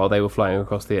dog while they were flying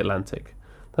across the Atlantic?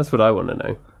 That's what I want to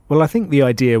know. Well, I think the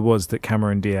idea was that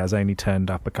Cameron Diaz only turned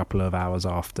up a couple of hours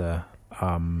after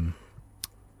Kate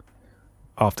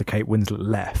Winslet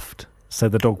left, so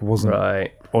the dog wasn't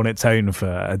on its own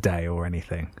for a day or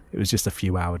anything. It was just a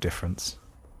few hour difference.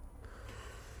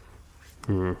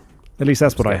 At least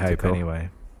that's what I hope, anyway.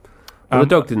 Well, the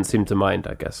dog didn't seem to mind,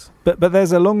 I guess. But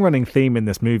there's a long-running theme in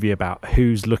this movie about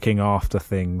who's looking after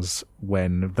things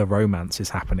when the romance is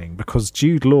happening, because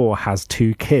Jude Law has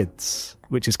 2 kids,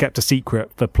 which is kept a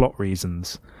secret for plot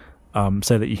reasons,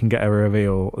 so that you can get a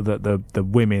reveal that the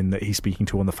women that he's speaking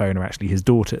to on the phone are actually his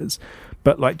daughters.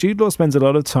 But like Jude Law spends a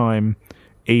lot of time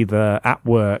either at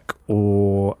work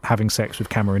or having sex with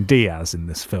Cameron Diaz in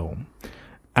this film.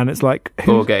 And it's like...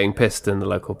 Or getting pissed in the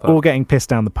local pub. Or getting pissed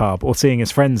down the pub, or seeing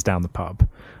his friends down the pub.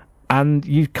 And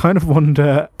you kind of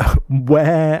wonder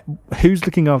who's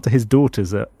looking after his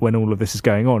daughters when all of this is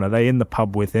going on. Are they in the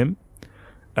pub with him?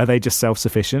 Are they just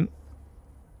self-sufficient?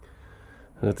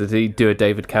 Did he do a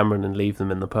David Cameron and leave them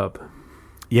in the pub?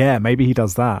 Yeah, maybe he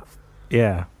does that.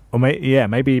 Yeah. Or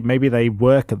maybe they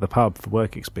work at the pub for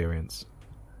work experience.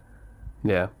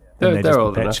 Yeah. And they're just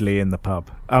perpetually in the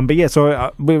pub. But yeah, so I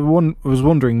was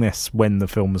wondering this when the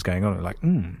film was going on. Like,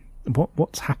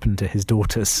 what's happened to his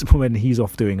daughters when he's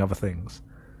off doing other things?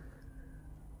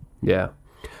 Yeah.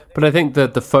 But I think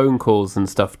that the phone calls and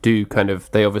stuff do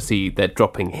they're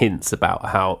dropping hints about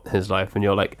how his life, and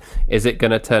you're like, is it going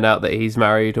to turn out that he's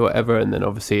married or whatever? And then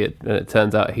obviously it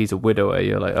turns out he's a widower.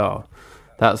 You're like, oh,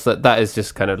 that is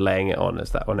just kind of laying it on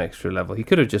as that one extra level. He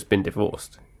could have just been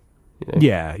divorced. You know?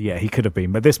 Yeah, he could have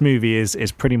been. But this movie is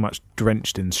pretty much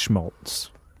drenched in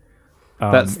schmaltz.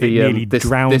 That's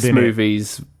this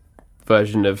movie's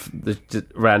version of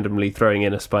randomly throwing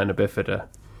in a spina bifida.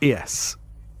 Yes.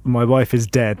 My wife is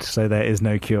dead, so there is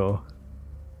no cure.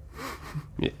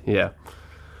 Yeah.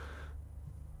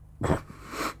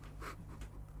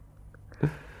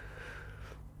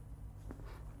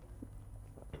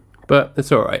 But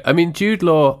it's all right. I mean, Jude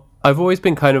Law, I've always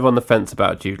been kind of on the fence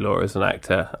about Jude Law as an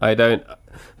actor. I don't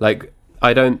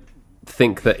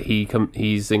think that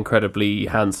he's incredibly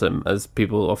handsome, as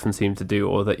people often seem to do,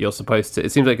 or that you're supposed to.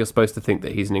 It seems like you're supposed to think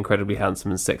that he's an incredibly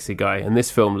handsome and sexy guy, and this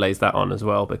film lays that on as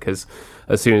well, because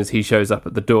as soon as he shows up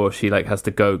at the door, she like has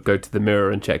to go to the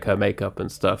mirror and check her makeup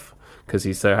and stuff because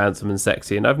he's so handsome and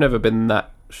sexy. And I've never been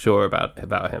that sure about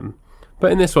him,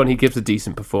 but in this one he gives a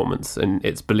decent performance, and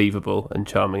it's believable and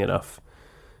charming enough,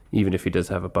 even if he does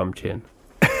have a bum chin.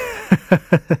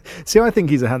 See, I think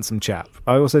he's a handsome chap.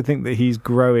 I also think that he's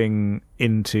growing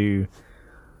into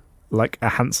like a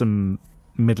handsome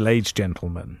middle-aged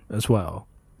gentleman as well,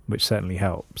 which certainly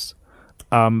helps.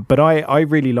 But I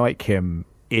really like him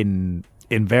in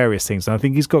various things, and I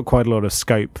think he's got quite a lot of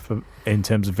scope in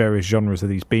terms of various genres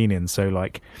that he's been in. So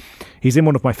like, he's in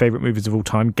one of my favourite movies of all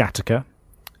time, Gattaca,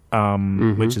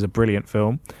 which is a brilliant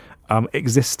film.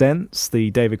 Existence,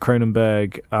 the David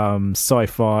Cronenberg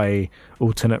sci-fi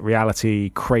alternate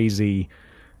reality crazy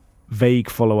vague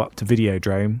follow-up to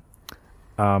Videodrome.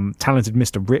 Talented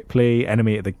Mr. Ripley,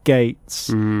 Enemy at the Gates.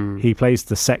 He plays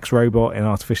the sex robot in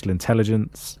Artificial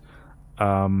Intelligence.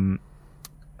 And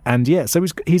yeah, so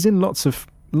he's in lots of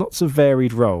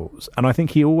varied roles, and I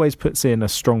think he always puts in a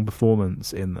strong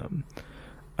performance in them.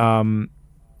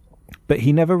 But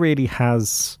he never really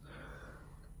has.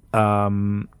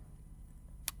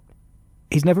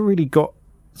 He's never really got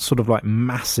sort of like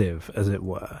massive, as it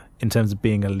were, in terms of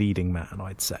being a leading man,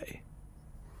 I'd say.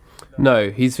 No,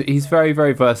 he's very,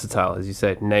 very versatile, as you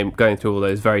said, going through all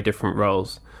those very different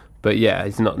roles. But yeah,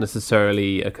 he's not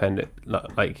necessarily a kind of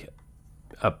like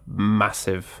a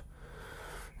massive.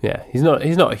 Yeah, he's not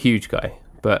a huge guy,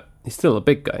 but he's still a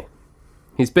big guy.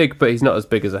 He's big, but he's not as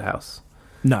big as a house.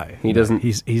 No, he doesn't.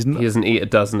 He's not, he doesn't eat a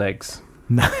dozen eggs.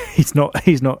 No, he's not.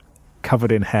 He's not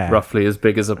covered in hair. Roughly as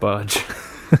big as a barge.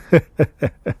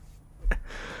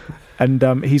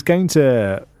 And he's going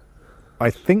to. I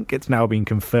think it's now been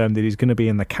confirmed that he's going to be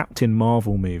in the Captain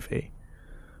Marvel movie.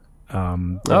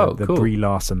 The cool. Brie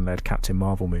Larson led Captain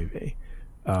Marvel movie.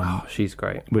 She's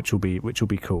great. Which will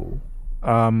be cool.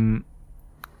 And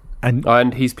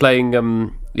he's playing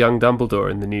young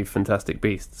Dumbledore in the new Fantastic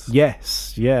Beasts.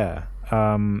 Yes, yeah.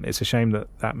 It's a shame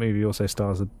that movie also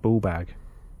stars a ball bag.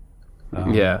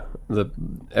 Yeah,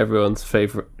 everyone's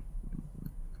favourite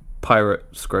pirate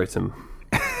scrotum.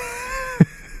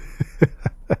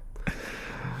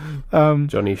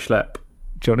 Johnny Schlepp.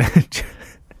 Johnny.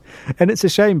 And it's a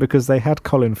shame because they had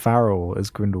Colin Farrell as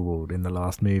Grindelwald in the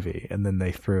last movie, and then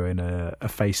they threw in a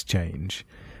face change.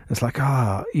 It's like,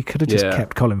 you could have just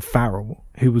kept Colin Farrell,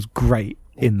 who was great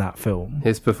in that film.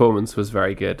 His performance was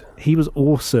very good. He was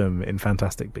awesome in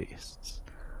Fantastic Beasts.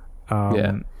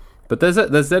 But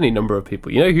there's any number of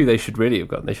people. You know who they should really have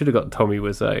gotten? They should have got Tommy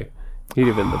Wiseau. He'd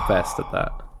have been the best at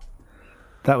that.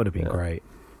 That would have been great.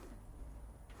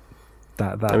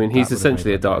 I mean, he's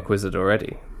essentially a dark wizard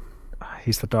already.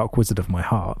 He's the dark wizard of my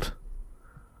heart.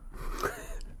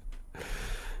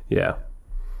 Yeah.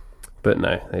 But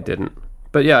no, they didn't.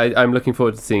 But yeah, I'm looking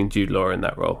forward to seeing Jude Law in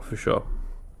that role, for sure.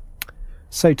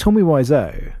 So, Tommy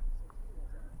Wiseau,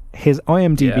 his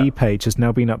IMDb page has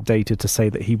now been updated to say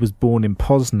that he was born in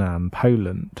Poznan,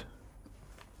 Poland.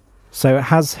 So,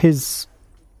 has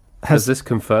this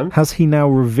confirmed? Has he now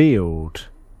revealed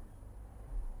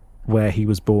where he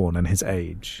was born and his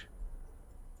age?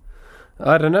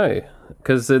 I don't know,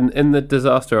 because in the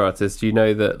Disaster Artist, you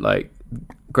know that like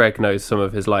Greg knows some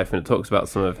of his life, and it talks about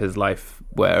some of his life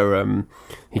where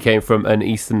he came from an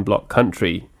Eastern Bloc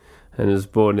country and was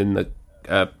born in the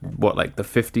the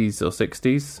 50s or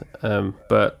 60s.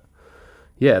 But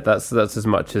yeah, that's as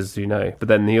much as you know. But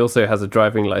then he also has a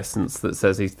driving license that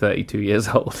says he's 32 years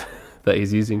old that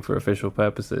he's using for official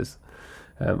purposes.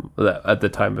 At the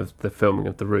time of the filming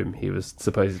of The Room, he was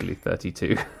supposedly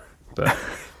 32, but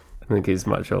I think he's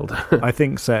much older. I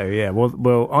think so, yeah. Well,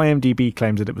 IMDb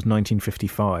claims that it was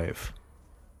 1955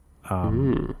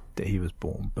 that he was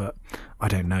born, but I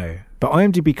don't know. But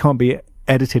IMDb can't be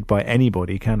edited by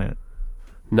anybody, can it?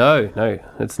 No,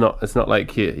 it's not. It's not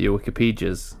like your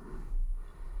Wikipedia's.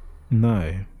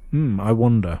 No, I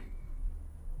wonder.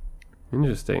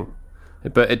 Interesting,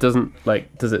 but it doesn't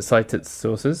does it cite its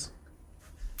sources?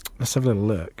 Let's have a little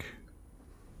look.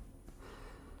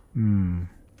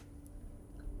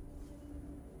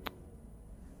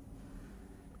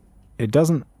 It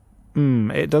doesn't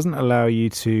allow you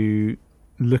to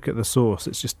look at the source.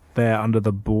 It's just there under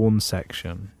the born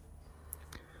section.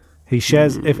 He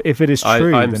shares if it is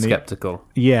true. I'm skeptical.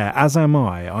 As am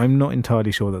I. I'm not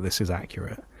entirely sure that this is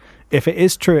accurate. If it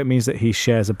is true, it means that he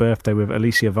shares a birthday with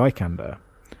Alicia Vikander,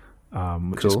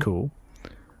 which is cool.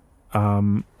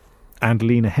 And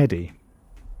Lena Headey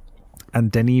and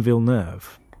Denis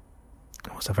Villeneuve.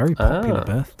 It's a very popular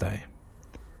birthday.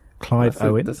 Clive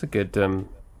Owen. That's a good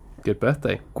good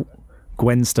birthday.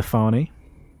 Gwen Stefani.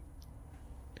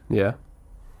 Yeah.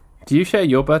 Do you share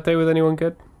your birthday with anyone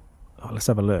good? Oh, let's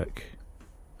have a look.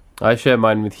 I share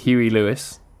mine with Huey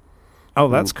Lewis. Oh,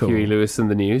 that's cool. Huey Lewis in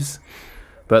the news.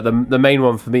 But the main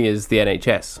one for me is the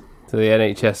NHS. So the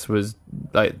NHS was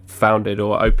like founded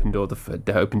or opened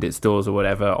opened its doors or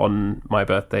whatever on my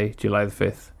birthday, July the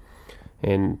 5th,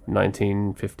 in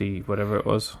 1950, whatever it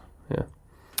was. Yeah.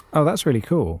 Oh, that's really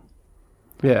cool.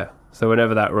 Yeah. So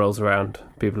whenever that rolls around,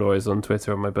 people are always on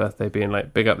Twitter on my birthday being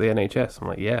like, big up the NHS. I'm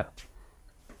like, yeah.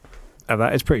 Oh,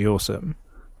 that is pretty awesome.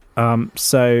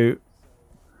 So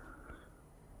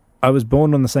I was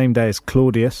born on the same day as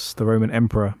Claudius, the Roman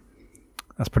emperor.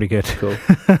 That's pretty good. Cool.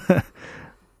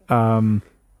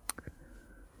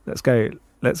 Let's go to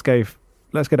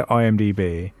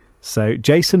IMDb. So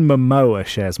Jason Momoa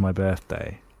shares my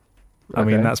birthday. I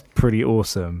mean, that's pretty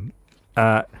awesome.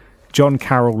 John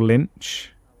Carroll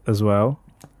Lynch as well.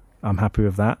 I'm happy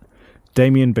with that.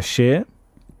 Damien Bashir.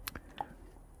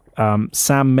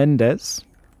 Sam Mendes.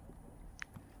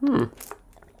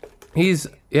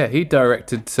 He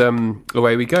directed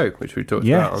Away We Go, which we talked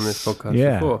about on this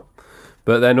podcast before.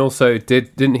 But then also,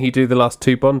 didn't he do the last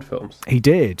 2 Bond films? He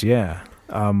did, yeah.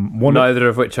 Neither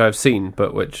of which I've seen,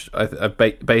 but which,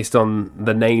 based on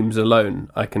the names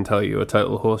alone, I can tell you are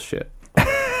total horseshit.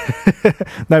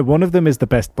 No, one of them is the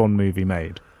best Bond movie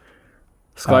made.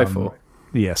 Skyfall.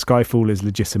 Yeah, Skyfall is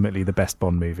legitimately the best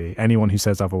Bond movie. Anyone who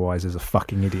says otherwise is a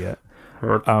fucking idiot.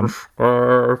 I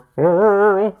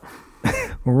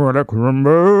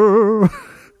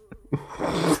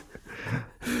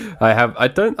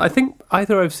think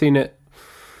either I've seen it.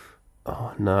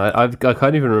 Oh no, I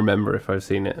can't even remember if I've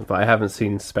seen it, but I haven't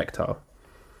seen Spectre.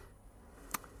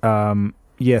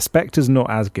 Yeah, Spectre's not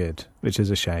as good, which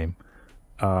is a shame.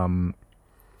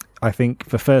 I think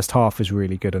the first half is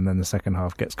really good, and then the second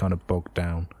half gets kind of bogged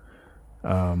down.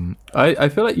 I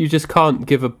feel like you just can't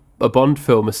give a Bond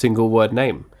film a single word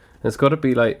name. It's got to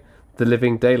be like The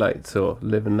Living Daylights or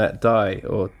Live and Let Die,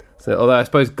 although I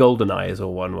suppose GoldenEye is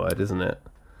all one word, isn't it?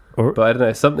 But I don't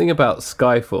know, something about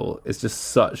Skyfall is just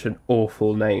such an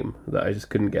awful name that I just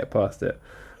couldn't get past it.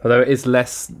 Although it is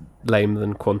less lame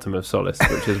than Quantum of Solace,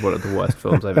 which is one of the worst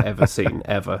films I've ever seen,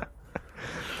 ever.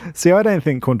 See, I don't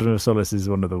think Quantum of Solace is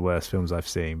one of the worst films I've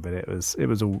seen, but it was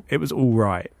all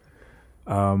right.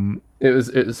 It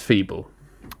was feeble.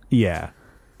 Yeah.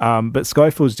 But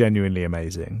Skyfall's genuinely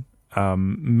amazing.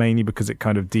 Mainly because it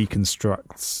kind of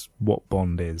deconstructs what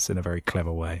Bond is in a very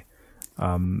clever way.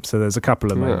 So there's a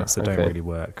couple of moments that don't really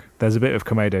work. There's a bit of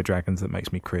Komodo dragons that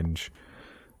makes me cringe.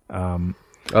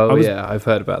 I've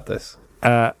heard about this.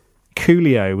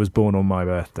 Coolio was born on my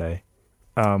birthday.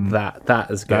 That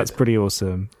is good. That's pretty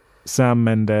awesome. Sam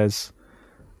Mendes.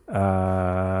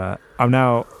 I'm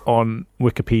now on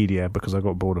Wikipedia because I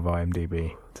got bored of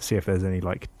IMDb to see if there's any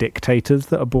like dictators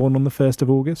that are born on the 1st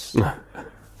of August.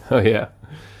 Oh yeah.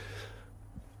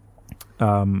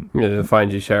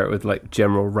 Find you share it with like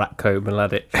General Ratko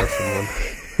Mladic or someone.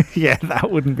 Yeah,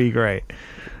 that wouldn't be great.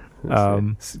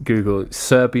 Google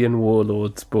Serbian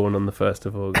warlords born on the 1st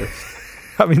of August.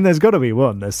 I mean, there's got to be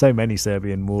one. There's so many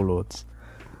Serbian warlords.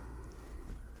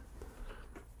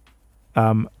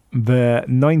 The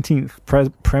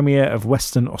 19th Premier of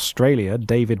Western Australia,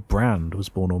 David Brand, was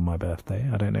born on my birthday.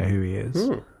 I don't know who he is.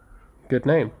 Good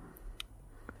name.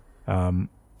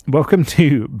 Welcome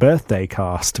to Birthday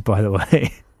Cast, by the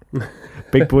way.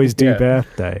 Big boys do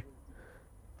birthday.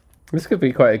 This could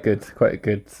be quite a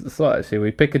good slot, actually.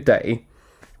 We pick a day,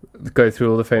 go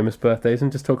through all the famous birthdays,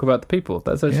 and just talk about the people.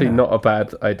 That's actually not a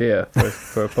bad idea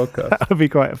for a podcast. That would be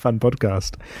quite a fun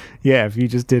podcast. Yeah, if you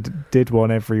just did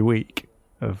one every week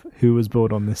of who was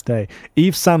born on this day.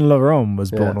 Yves Saint Laurent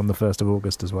was born on the 1st of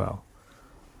August as well,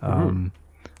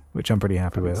 which I'm pretty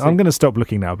happy with. I'm going to stop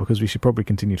looking now because we should probably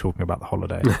continue talking about the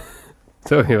holiday.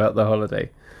 Talking about the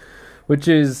holiday. Which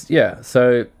is,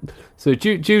 so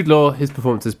Jude Law, his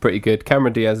performance is pretty good.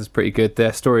 Cameron Diaz is pretty good.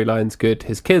 Their storyline's good.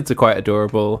 His kids are quite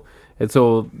adorable. It's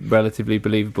all relatively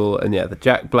believable. And the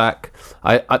Jack Black,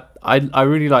 I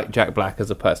really like Jack Black as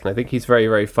a person. I think he's very,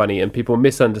 very funny, and people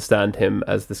misunderstand him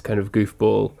as this kind of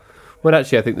goofball. Well,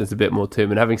 actually, I think there's a bit more to him.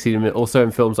 And having seen him also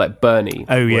in films like Bernie, he's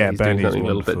doing something a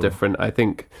little bit different. I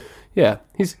think,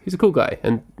 he's a cool guy.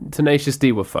 And Tenacious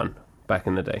D were fun back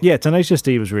in the day. Yeah, Tenacious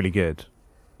D was really good.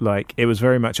 Like, it was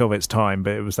very much of its time,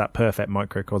 but it was that perfect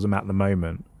microcosm at the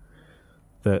moment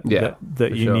that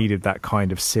you needed that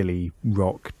kind of silly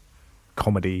rock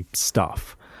comedy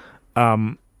stuff.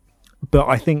 But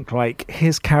I think, like,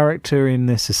 his character in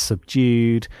this is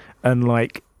subdued, and,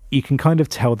 like, you can kind of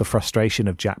tell the frustration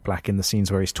of Jack Black in the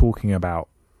scenes where he's talking about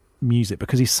music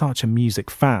because he's such a music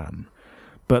fan.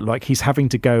 But like he's having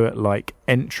to go at like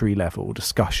entry level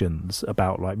discussions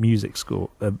about like music score,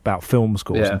 about film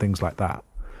scores and things like that.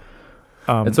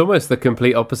 It's almost the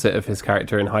complete opposite of his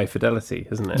character in High Fidelity,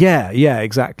 isn't it? Yeah,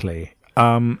 exactly.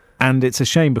 And it's a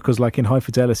shame because like in High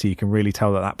Fidelity, you can really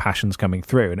tell that passion's coming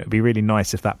through, and it'd be really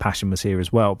nice if that passion was here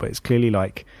as well. But it's clearly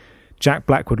like Jack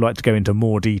Black would like to go into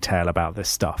more detail about this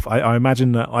stuff. I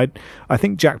imagine that I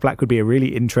think Jack Black would be a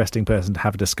really interesting person to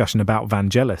have a discussion about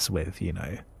Vangelis with, you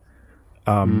know.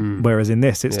 Whereas in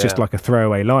this, it's just like a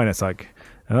throwaway line. It's like,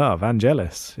 oh,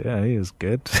 Vangelis, yeah, he was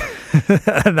good.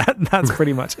 And that's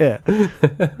pretty much it.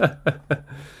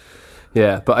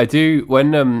 Yeah, but I do,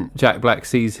 when Jack Black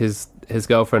sees his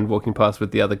girlfriend walking past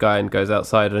with the other guy and goes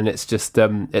outside, and it's just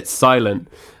it's silent,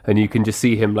 and you can just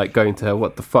see him like going to her,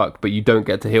 what the fuck, but you don't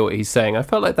get to hear what he's saying. I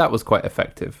felt like that was quite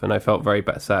effective, and I felt very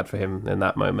sad for him in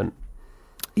that moment.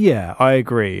 Yeah, I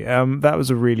agree. That was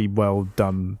a really well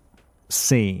done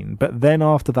scene, but then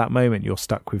after that moment you're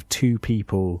stuck with two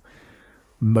people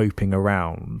moping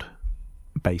around,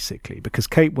 basically, because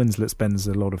Kate Winslet spends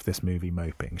a lot of this movie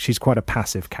moping. She's quite a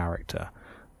passive character.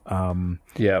 I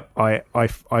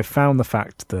found the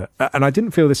fact that, and I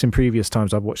didn't feel this in previous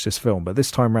times I've watched this film, but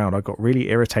this time round I got really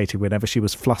irritated whenever she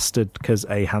was flustered because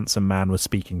a handsome man was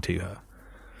speaking to her.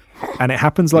 And it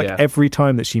happens like every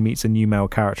time that she meets a new male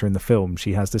character in the film,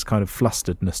 she has this kind of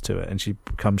flusteredness to it, and she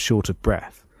becomes short of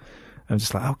breath. I'm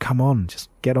just like, oh, come on, just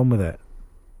get on with it.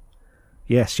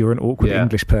 Yes, you're an awkward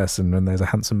English person when there's a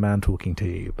handsome man talking to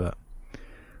you, but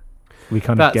we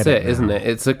kind of get it. That's it, isn't it?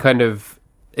 It's a kind of,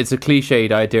 it's a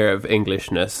cliched idea of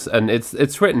Englishness, and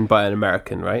it's written by an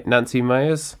American, right? Nancy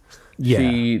Meyers.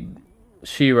 Yeah.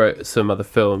 She wrote some other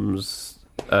films,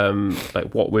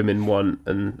 like What Women Want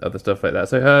and other stuff like that.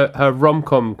 So her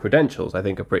rom-com credentials, I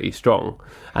think, are pretty strong,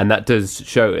 and that does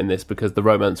show in this because the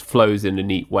romance flows in a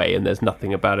neat way, and there's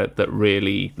nothing about it that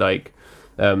really like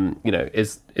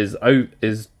is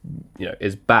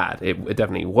bad. It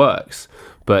definitely works.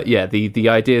 But yeah, the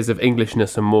ideas of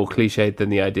Englishness are more cliched than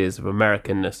the ideas of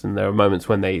Americanness, and there are moments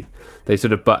when they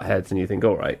sort of butt heads, and you think,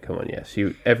 all right, come on, yes,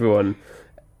 everyone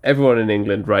in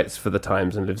England writes for the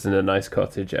Times and lives in a nice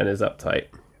cottage and is uptight.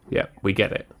 Yeah, we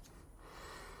get it.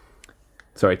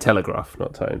 Sorry, Telegraph,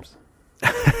 not Times.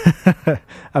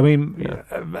 I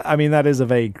mean, that is a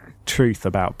vague truth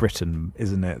about Britain,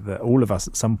 isn't it? That all of us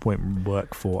at some point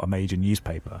work for a major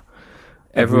newspaper.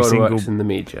 Everyone works in the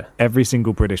media. Every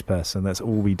single British person, that's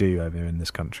all we do over in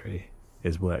this country,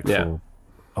 is work for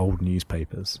old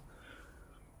newspapers.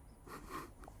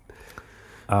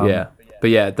 But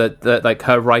that like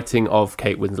her writing of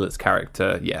Kate Winslet's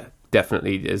character,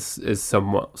 definitely is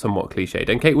somewhat cliched,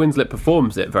 and Kate Winslet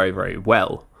performs it very, very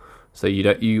well. So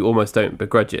you almost don't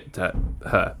begrudge it to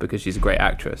her because she's a great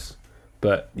actress.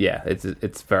 But it's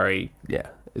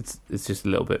just a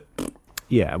little bit.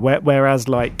 Yeah, whereas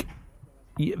like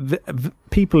the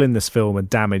people in this film are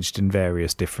damaged in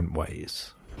various different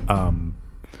ways, and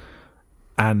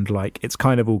like it's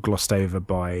kind of all glossed over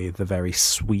by the very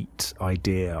sweet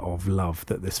idea of love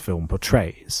that this film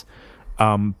portrays.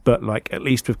 But like at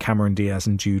least with Cameron Diaz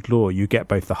and Jude Law, you get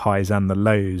both the highs and the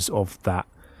lows of that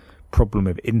problem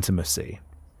of intimacy,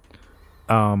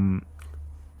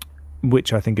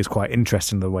 which I think is quite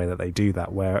interesting, the way that they do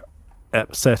that, where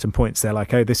at certain points they're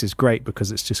like, oh, this is great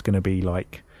because it's just going to be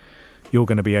like you're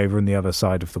going to be over on the other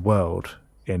side of the world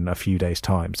in a few days'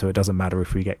 time, so it doesn't matter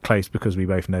if we get close because we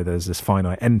both know there's this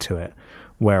finite end to it.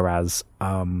 Whereas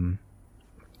and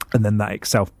then that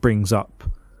itself brings up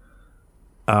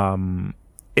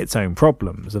its own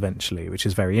problems eventually, which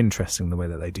is very interesting the way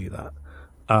that they do that.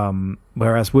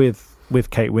 Whereas with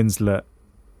Kate Winslet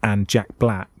and Jack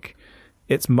Black,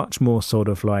 it's much more sort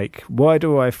of like, why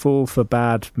do I fall for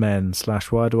bad men /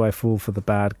 why do I fall for the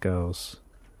bad girls?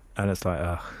 And it's like,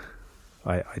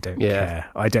 I don't care.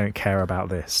 I don't care about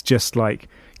this. Just like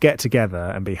get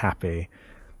together and be happy.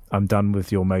 I'm done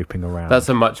with your moping around. That's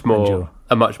a much more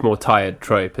tired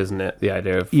trope, isn't it? The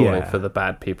idea of falling for the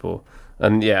bad people.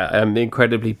 And I'm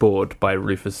incredibly bored by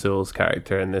Rufus Sewell's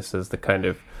character in this as the kind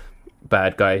of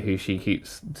bad guy who she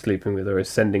keeps sleeping with or is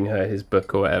sending her his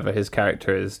book or whatever. His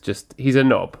character is just, he's a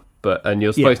knob, and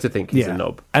you're supposed to think he's a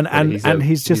knob, and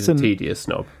he's just a tedious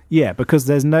snob. Yeah, because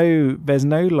there's no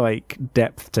like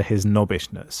depth to his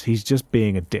knobbishness. He's just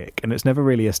being a dick, and it's never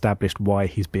really established why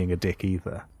he's being a dick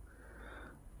either.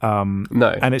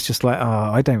 No, and it's just like,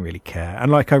 I don't really care.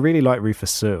 And like, I really like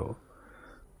Rufus Sewell.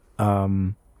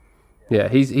 Yeah,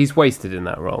 he's wasted in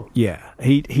that role. Yeah,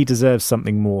 he deserves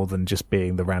something more than just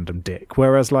being the random dick.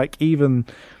 Whereas, like, even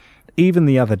even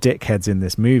the other dickheads in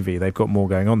this movie, they've got more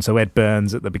going on. So Ed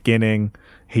Burns at the beginning,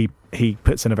 he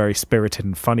puts in a very spirited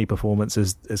and funny performance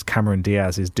as Cameron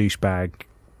Diaz's douchebag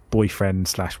boyfriend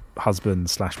slash husband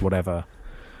slash whatever.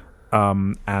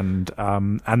 And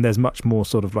there's much more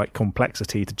sort of like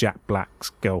complexity to Jack Black's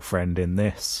girlfriend in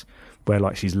this, where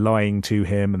like she's lying to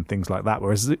him and things like that.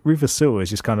 Whereas Rufus Sewell is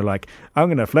just kind of like, I'm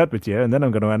going to flirt with you, and then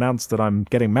I'm going to announce that I'm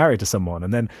getting married to someone,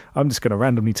 and then I'm just going to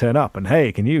randomly turn up and,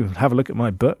 hey, can you have a look at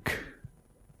my book?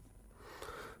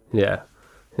 Yeah,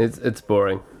 it's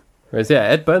boring. Whereas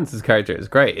Ed Burns' character is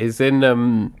great. He's in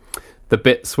the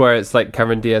bits where it's like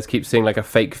Cameron Diaz keeps seeing like a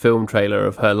fake film trailer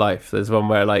of her life. There's one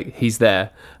where like he's there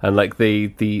and like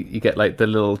the you get like the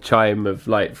little chime of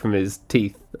light from his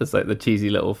teeth. It's like the cheesy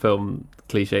little film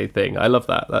cliche thing. I love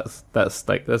that.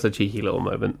 That's a cheeky little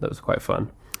moment. That was quite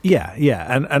fun. Yeah,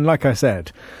 and like I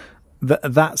said,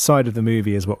 that side of the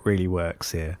movie is what really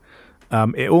works here.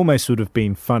 It almost would have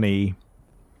been funny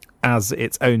as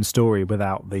its own story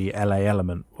without the LA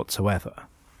element whatsoever,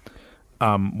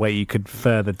 where you could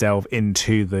further delve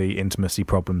into the intimacy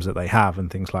problems that they have and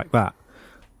things like that,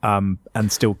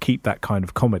 and still keep that kind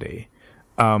of comedy.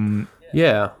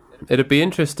 Yeah. It'd be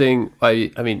interesting.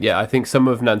 I mean, I think some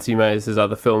of Nancy Meyers'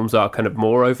 other films are kind of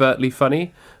more overtly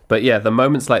funny, but yeah, the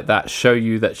moments like that show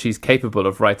you that she's capable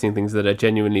of writing things that are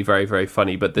genuinely very, very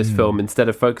funny. But this film, instead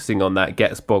of focusing on that,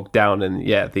 gets bogged down in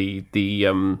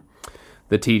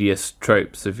the tedious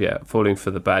tropes of falling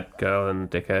for the bad girl and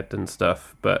dickhead and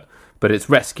stuff. But it's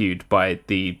rescued by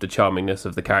the charmingness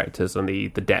of the characters and the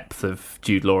depth of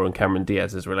Jude Law and Cameron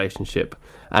Diaz's relationship,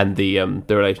 and the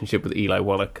relationship with Eli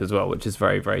Wallach as well, which is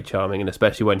very, very charming, and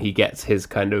especially when he gets his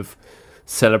kind of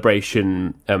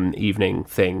celebration evening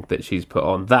thing that she's put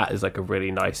on. That is like a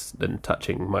really nice and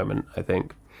touching moment, I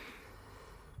think.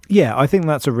 Yeah, I think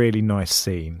that's a really nice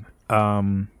scene.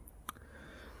 And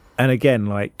again,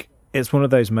 like, it's one of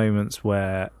those moments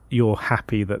where you're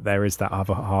happy that there is that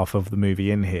other half of the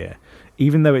movie in here,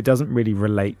 even though it doesn't really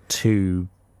relate to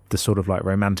the sort of like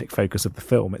romantic focus of the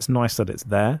film. It's nice that it's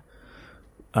there.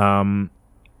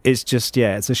 It's just,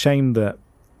 it's a shame that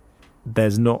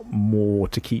there's not more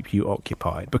to keep you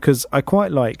occupied, because I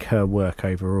quite like her work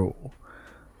overall.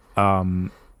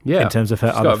 In terms of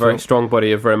her, she's got a very strong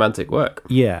body of romantic work.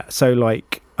 Yeah, so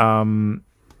like,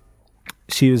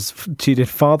 she did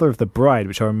Father of the Bride,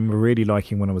 which I remember really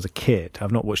liking when I was a kid.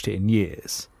 I've not watched it in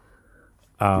years.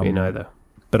 Me neither.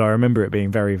 But I remember it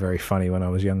being very, very funny when I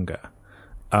was younger.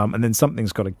 And then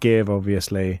Something's Gotta Give,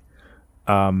 obviously.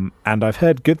 And I've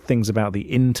heard good things about The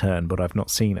Intern, but I've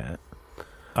not seen it.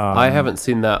 I haven't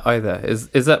seen that either. Is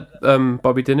that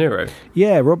Bobby De Niro?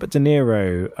 Yeah, Robert De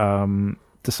Niro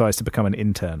decides to become an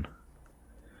intern.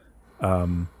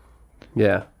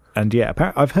 Yeah. And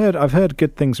I've heard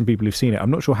good things from people who've seen it.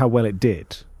 I'm not sure how well it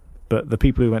did, but the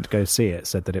people who went to go see it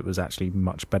said that it was actually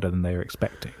much better than they were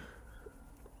expecting.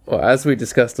 Well, as we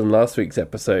discussed on last week's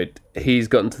episode, he's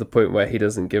gotten to the point where he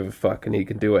doesn't give a fuck and he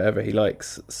can do whatever he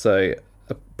likes. So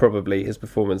probably his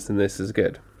performance in this is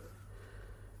good.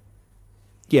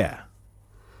 Yeah,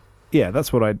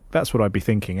 that's what I'd be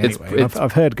thinking anyway.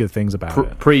 I've heard good things about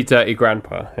it. Pre-Dirty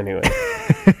Grandpa, anyway.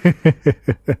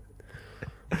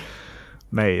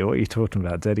 Mate, what are you talking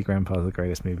about? Dirty Grandpa is the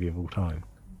greatest movie of all time.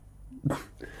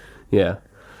 Yeah.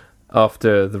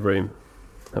 After The Room.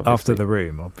 Obviously. After The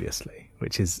Room, obviously,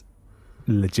 which is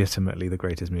legitimately the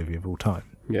greatest movie of all time.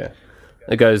 Yeah.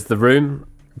 It goes The Room,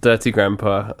 Dirty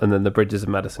Grandpa, and then The Bridges of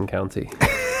Madison County.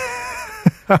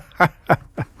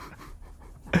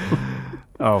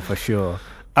 Oh, for sure.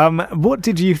 What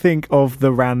did you think of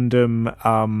the random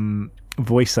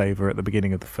voiceover at the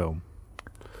beginning of the film?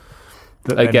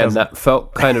 That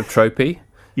felt kind of tropey.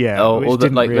 Yeah, or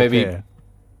that like maybe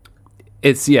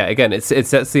it's it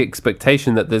sets the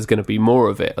expectation that there's going to be more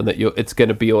of it, and that it's going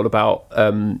to be all about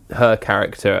her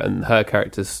character and her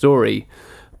character's story,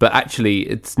 but actually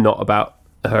it's not about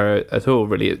her at all.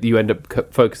 Really, you end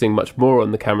up focusing much more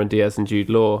on the Cameron Diaz and Jude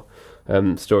Law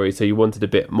story. So you wanted a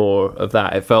bit more of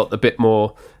that. It felt a bit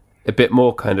more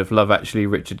kind of Love Actually,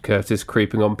 Richard Curtis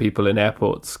creeping on people in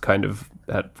airports kind of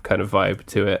vibe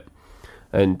to it.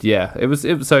 And it was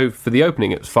so for the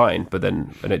opening it was fine, but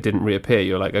then when it didn't reappear,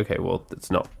 you're like, okay, well,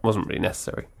 wasn't really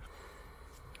necessary.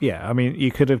 Yeah, I mean,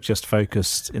 you could have just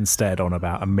focused instead on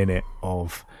about a minute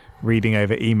of reading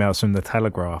over emails from the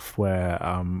Telegraph where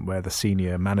the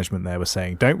senior management there was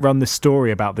saying, don't run this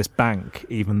story about this bank,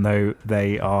 even though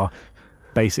they are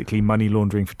basically money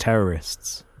laundering for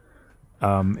terrorists.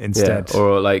 Instead,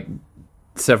 or like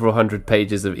several hundred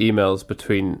pages of emails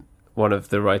between one of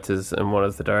the writers and one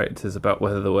of the directors about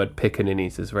whether the word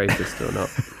pickaninnies is racist or not.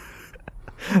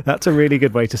 That's a really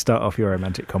good way to start off your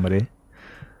romantic comedy.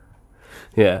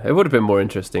 Yeah, it would have been more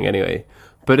interesting anyway.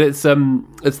 But it's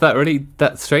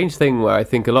that strange thing where I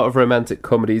think a lot of romantic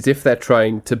comedies, if they're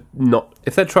trying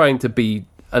to be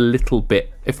a little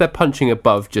bit, if they're punching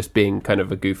above just being kind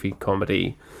of a goofy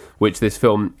comedy, which this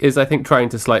film is, I think, trying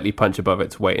to slightly punch above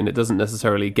its weight, and it doesn't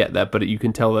necessarily get there, but you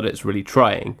can tell that it's really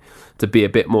trying to be a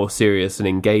bit more serious and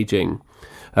engaging.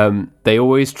 They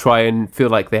always try and feel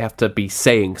like they have to be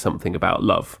saying something about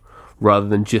love, rather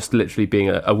than just literally being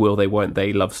a will they, won't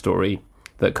they love story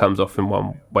that comes off in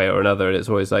one way or another. And it's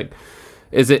always like,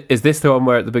 is this the one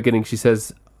where at the beginning she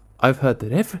says, "I've heard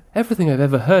that everything I've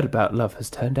ever heard about love has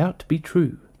turned out to be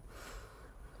true."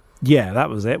 Yeah, that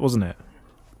was it, wasn't it?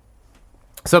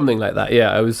 Something like that.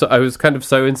 Yeah, I was kind of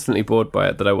so instantly bored by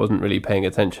it that I wasn't really paying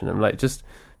attention. I'm like, just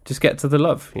get to the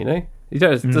love, you know. You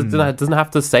don't it doesn't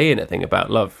have to say anything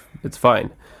about love. It's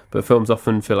fine. But films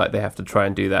often feel like they have to try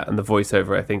and do that, and the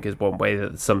voiceover, I think, is one way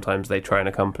that sometimes they try and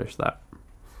accomplish that.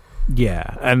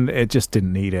 Yeah, and it just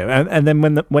didn't need it. And then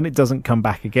when it doesn't come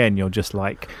back again, you're just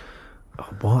like,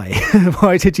 oh, why?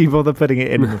 Why did you bother putting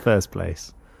it in the first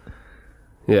place?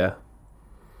 Yeah.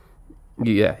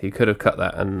 Yeah, you could have cut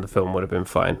that and the film would have been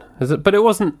fine. But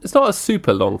it's not a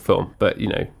super long film, but, you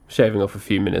know, shaving off a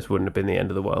few minutes wouldn't have been the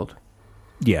end of the world.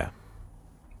 Yeah.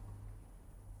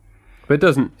 But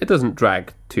it doesn't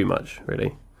drag too much,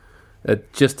 really.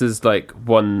 Just as like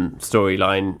one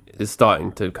storyline is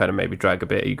starting to kind of maybe drag a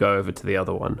bit, you go over to the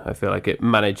other one. I feel like it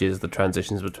manages the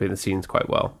transitions between the scenes quite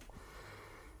well.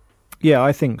 Yeah,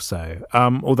 I think so.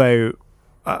 Although,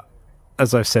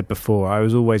 as I've said before, I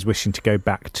was always wishing to go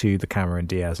back to the Cameron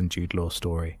Diaz and Jude Law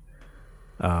story.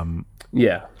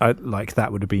 Yeah, that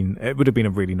would have been a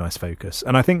really nice focus.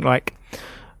 And I think like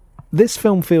this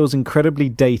film feels incredibly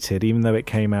dated, even though it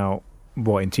came out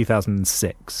in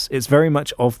 2006. It's very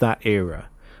much of that era,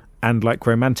 and like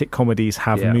romantic comedies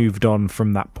have moved on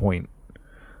from that point.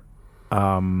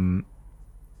 They've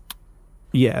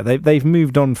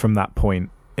moved on from that point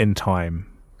in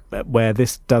time, where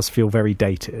this does feel very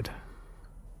dated,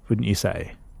 wouldn't you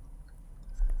say?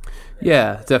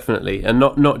 Yeah, definitely, and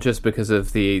not just because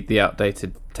of the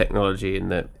outdated technology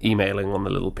and the emailing on the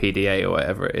little PDA or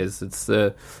whatever it is. It's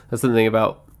there's something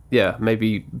about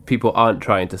maybe people aren't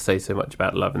trying to say so much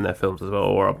about love in their films as well,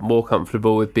 or are more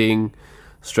comfortable with being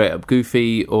straight up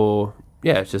goofy, or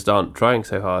just aren't trying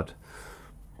so hard.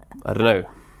 I don't know.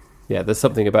 Yeah, there's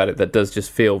something about it that does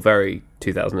just feel very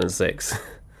 2006.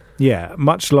 Yeah,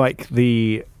 much like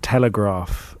The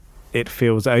Telegraph, it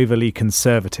feels overly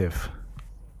conservative.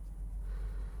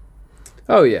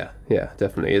 Oh yeah,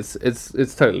 definitely.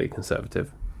 It's totally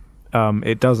conservative.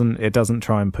 It doesn't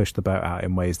try and push the boat out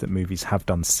in ways that movies have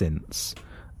done since,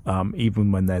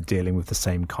 even when they're dealing with the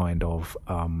same kind of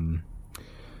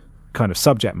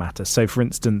subject matter. So, for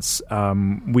instance,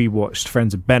 we watched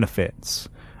Friends with Benefits,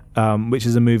 which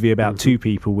is a movie about two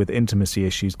people with intimacy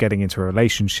issues getting into a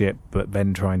relationship, but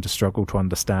then trying to struggle to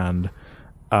understand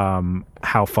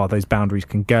how far those boundaries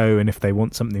can go, and if they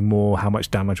want something more, how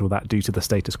much damage will that do to the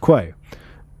status quo.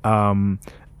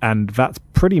 And that's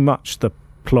pretty much the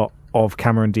plot of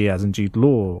Cameron Diaz and Jude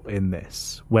Law in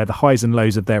this, where the highs and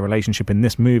lows of their relationship in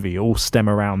this movie all stem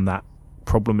around that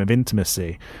problem of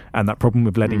intimacy and that problem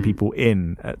of letting people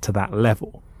in to that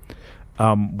level,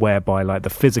 whereby like the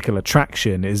physical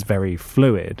attraction is very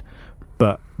fluid,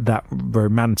 but that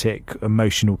romantic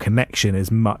emotional connection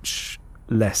is much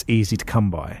less easy to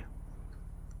come by.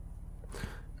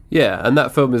 Yeah, and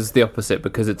that film is the opposite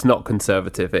because it's not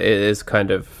conservative. It is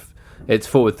kind of, it's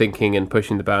forward thinking and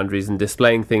pushing the boundaries and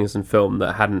displaying things in film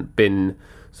that hadn't been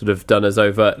sort of done as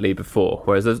overtly before.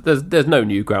 Whereas there's no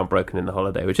new ground broken in The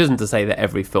Holiday, which isn't to say that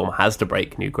every film has to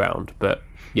break new ground, but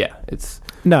it's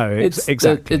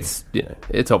exactly,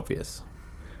 it's obvious.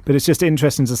 But it's just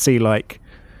interesting to see like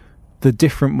the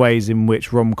different ways in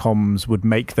which rom-coms would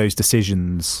make those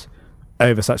decisions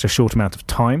over such a short amount of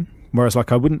time. Whereas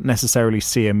like I wouldn't necessarily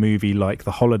see a movie like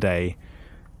The Holiday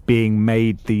being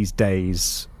made these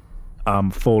days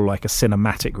for like a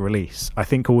cinematic release. I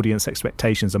think audience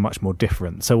expectations are much more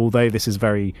different. So although it's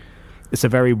a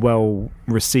very well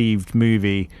received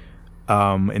movie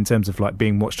in terms of like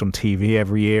being watched on TV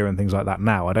every year and things like that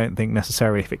now, I don't think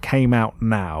necessarily if it came out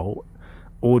now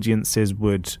audiences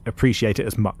would appreciate it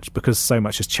as much, because so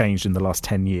much has changed in the last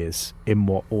 10 years in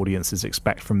what audiences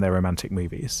expect from their romantic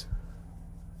movies.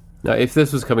 Now, if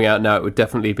this was coming out now, it would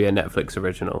definitely be a Netflix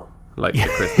original, like The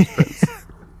Christmas Prince.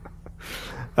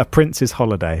 A Prince's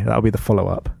Holiday. That'll be the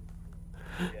follow-up.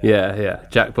 Yeah.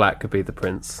 Jack Black could be the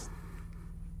prince.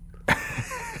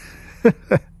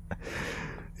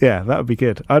 Yeah, that would be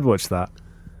good. I'd watch that.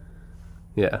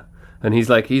 Yeah. And he's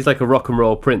like a rock and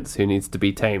roll prince who needs to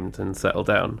be tamed and settle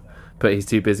down. but he's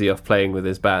too busy off playing with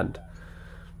his band.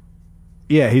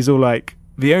 Yeah, he's all like,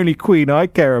 the only Queen I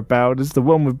care about is the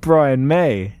one with Brian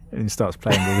May. And he starts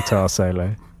playing the guitar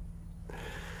solo.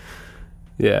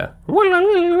 Yeah.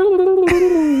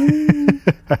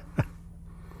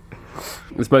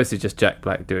 It's mostly just Jack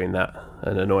Black doing that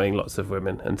and annoying lots of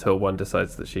women until one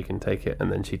decides that she can take it,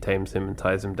 and then she tames him and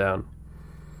ties him down.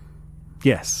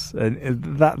 Yes, and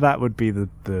that would be the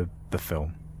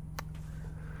film.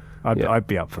 I'd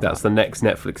be up for that. That's the next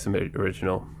Netflix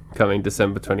original coming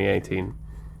December 2018.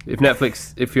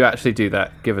 If you actually do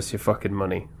that, give us your fucking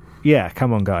money. Yeah,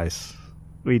 come on, guys.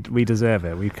 We deserve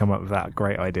it. We've come up with that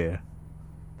great idea.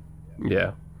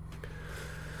 Yeah.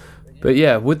 But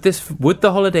yeah, would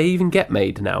the holiday even get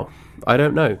made now? I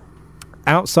don't know.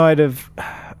 Outside of,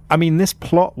 I mean, this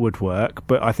plot would work,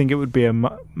 but I think it would be a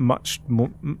much more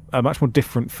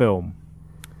different film.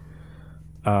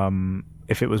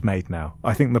 If it was made now,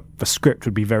 I think the script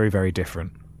would be very, very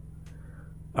different.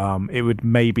 It would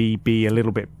maybe be a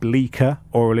little bit bleaker,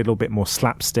 or a little bit more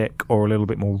slapstick, or a little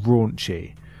bit more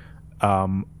raunchy,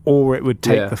 or it would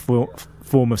take the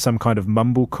form of some kind of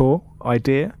mumblecore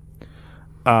idea.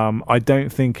 I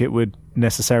don't think it would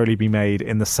necessarily be made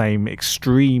in the same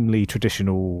extremely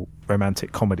traditional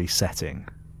romantic comedy setting.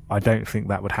 I don't think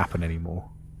that would happen anymore.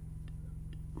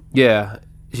 Yeah.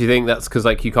 Do you think that's because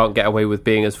you can't get away with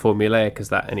being as formulaic as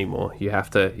that anymore? You have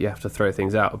to throw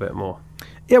things out a bit more.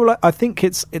 Yeah, well, I think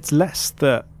it's less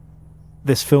that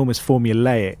this film is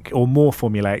formulaic or more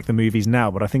formulaic than movies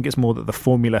now, but I think it's more that the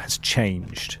formula has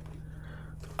changed.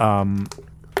 And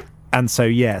so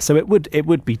it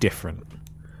would be different.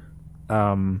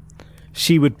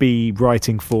 She would be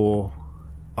writing for,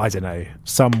 I don't know,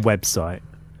 some website.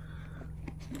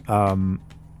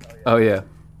 Oh yeah.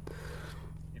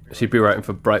 She'd be writing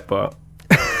for Breitbart.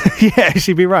 Yeah,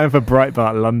 she'd be writing for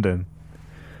Breitbart London.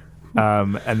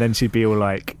 And then she'd be all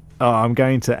like, oh, I'm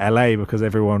going to LA because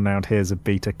everyone around here is a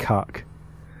beta cuck.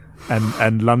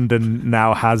 And London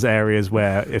now has areas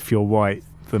where if you're white,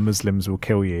 the Muslims will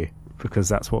kill you, because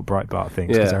that's what Breitbart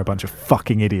thinks, because they're a bunch of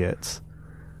fucking idiots.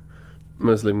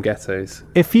 Muslim ghettos.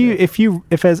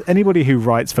 If there's anybody who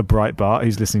writes for Breitbart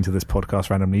who's listening to this podcast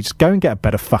randomly, just go and get a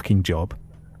better fucking job.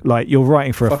 Like, you're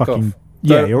writing for a fucking... Off.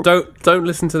 Don't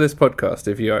listen to this podcast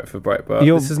if you write for Breitbart.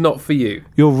 This is not for you.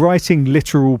 You're writing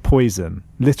literal poison,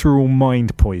 literal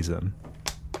mind poison.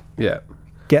 Yeah.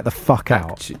 Get the fuck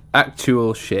out.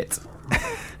 Actual shit.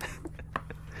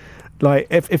 Like,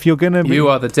 if you're gonna, you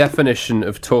are the definition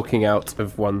of talking out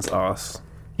of one's arse.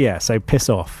 Yeah. So piss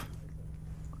off.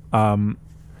 Or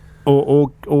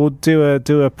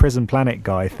do a Prison Planet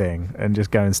guy thing and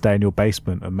just go and stay in your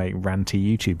basement and make ranty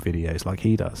YouTube videos like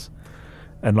he does.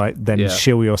 And then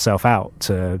shill yourself out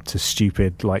to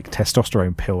stupid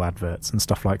testosterone pill adverts and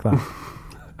stuff like that.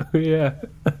 Yeah.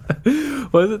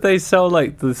 What did they sell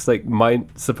this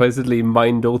supposedly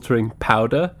mind altering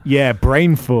powder? Yeah,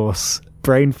 Brain Force.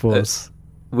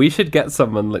 We should get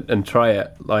someone and try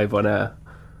it live on air.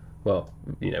 Well,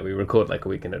 we record a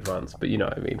week in advance, but you know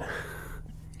what I mean.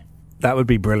 That would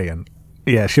be brilliant.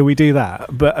 Yeah, should we do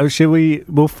that? But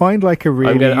we'll find a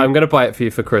really... I'm gonna buy it for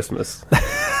you for Christmas.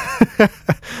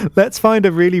 Let's find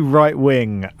a really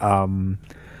right-wing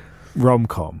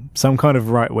rom-com. Some kind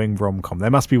of right-wing rom-com. There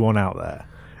must be one out there.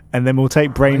 And then we'll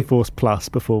take Brain Force Plus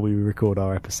before we record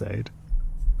our episode.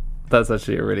 That's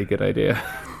actually a really good idea.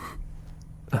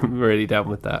 I'm really down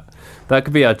with that. That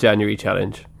could be our January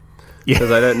challenge.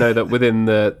 Because I don't know that within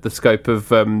the scope of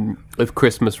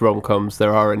Christmas rom-coms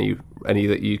there are any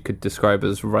that you could describe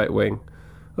as right-wing.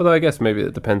 Although I guess maybe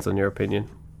it depends on your opinion.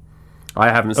 I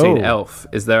haven't seen Elf.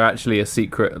 Is there actually a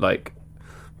secret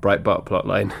Breitbart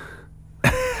plotline?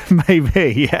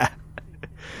 Maybe, yeah.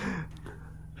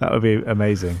 That would be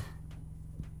amazing.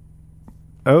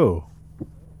 Oh,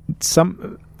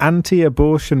 some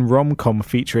anti-abortion rom-com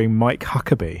featuring Mike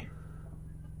Huckabee.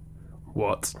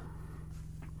 What?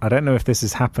 I don't know if this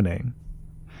is happening.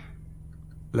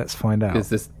 Let's find out. Is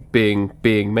this being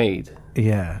made?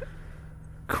 Yeah.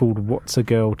 Called What's a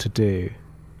Girl to Do?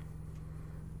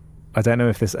 I don't know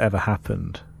if this ever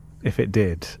happened. If it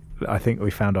did, I think we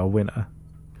found our winner.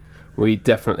 We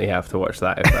definitely have to watch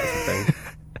that if that's the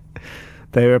thing.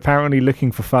 They were apparently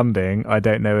looking for funding. I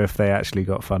don't know if they actually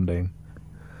got funding.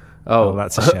 Oh,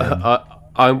 that's a shame.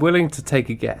 I'm willing to take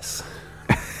a guess.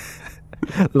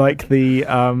 Like the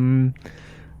Ayn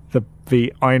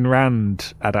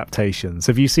Rand adaptations.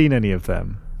 Have you seen any of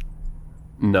them?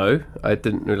 No, I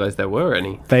didn't realise there were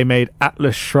any. They made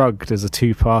Atlas Shrugged as a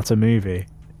 2-parter movie.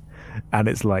 And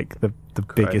it's the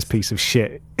biggest piece of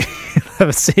shit you'll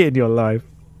ever see in your life.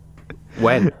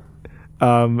 When?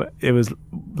 It was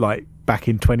back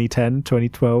in 2010,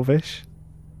 2012-ish.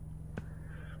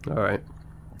 All right.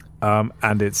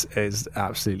 And it's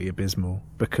absolutely abysmal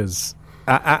because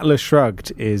Atlas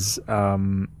Shrugged is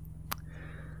like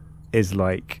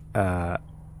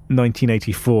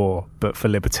 1984 but for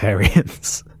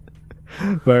libertarians.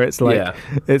 Where it's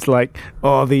like,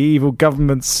 oh, the evil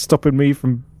government's stopping me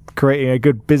from creating a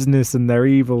good business and they're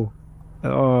evil.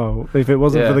 Oh, if it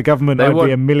wasn't for the government, I'd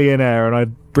be a millionaire and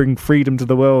I'd bring freedom to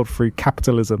the world through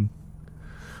capitalism.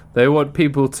 They want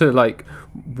people to like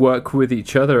work with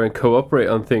each other and cooperate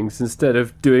on things instead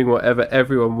of doing whatever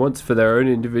everyone wants for their own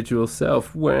individual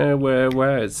self. Where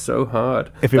it's so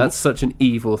hard. That's such an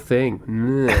evil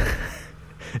thing.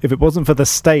 If it wasn't for the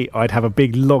state, I'd have a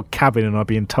big log cabin and I'd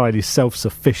be entirely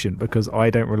self-sufficient because I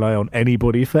don't rely on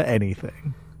anybody for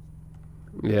anything.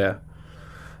 Yeah.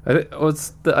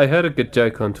 I heard a good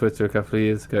joke on Twitter a couple of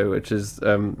years ago, which is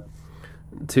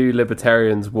two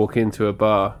libertarians walk into a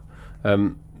bar.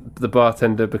 The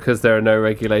bartender, because there are no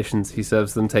regulations, he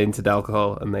serves them tainted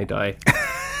alcohol and they die.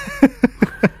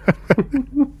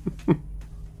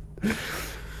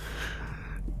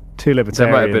 Two libertarians.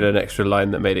 There might have been an extra line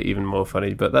that made it even more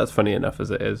funny, but that's funny enough as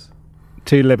it is.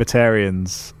 Two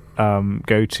libertarians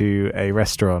go to a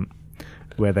restaurant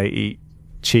where they eat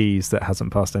cheese that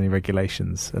hasn't passed any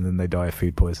regulations and then they die of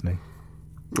food poisoning.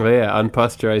 Oh yeah,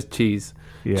 unpasteurized cheese.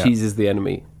 Yeah. Cheese is the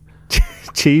enemy.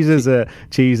 Cheese is a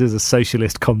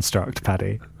socialist construct,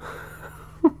 Paddy.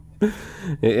 It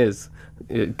is.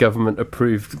 Government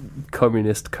approved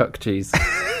communist cuck cheese.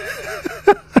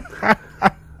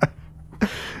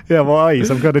 Yeah, what are you?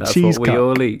 Some kind of cheese cuck? That's what we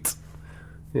all eat.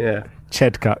 Yeah.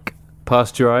 Ched cuck.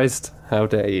 Pasteurized? How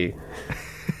dare you?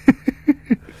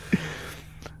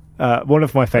 One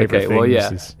of my favourite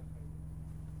things is...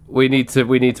 We need to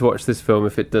watch this film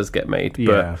if it does get made. But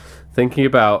yeah. Thinking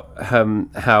about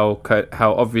how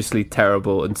obviously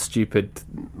terrible and stupid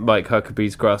Mike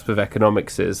Huckabee's grasp of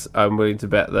economics is, I'm willing to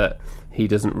bet that he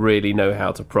doesn't really know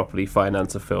how to properly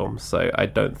finance a film. So I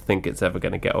don't think it's ever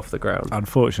going to get off the ground.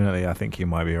 Unfortunately, I think you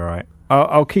might be right.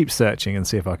 I'll keep searching and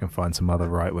see if I can find some other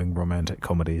right-wing romantic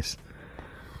comedies.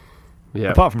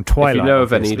 Yeah. Apart from Twilight, if you know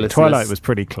of any listeners, Twilight was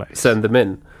pretty close. Send them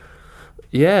in.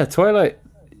 Yeah, Twilight.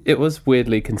 It was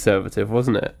weirdly conservative,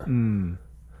 wasn't it? Mm.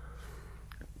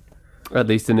 At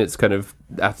least in its kind of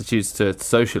attitudes to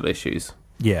social issues.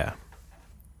 Yeah.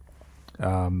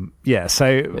 But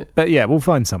yeah, we'll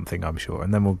find something, I'm sure,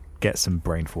 and then we'll get some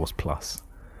Brain Force Plus.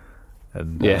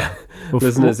 And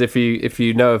listeners, if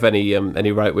you know of any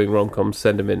right wing rom coms,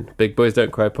 send them in.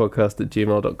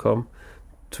 BigBoysDon'tCryPodcast@gmail.com.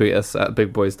 Tweet us at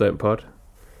BigBoysDon'tPod.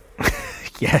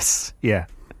 Yes, yeah.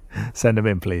 Send them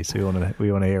in, please. We want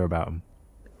to hear about them.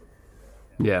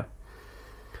 Yeah.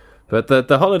 But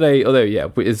the holiday, although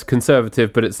is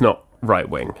conservative, but it's not right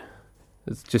wing.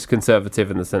 It's just conservative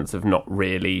in the sense of not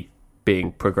really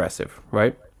being progressive,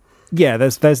 right? Yeah,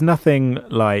 there's nothing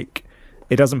like,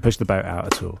 it doesn't push the boat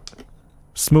out at all.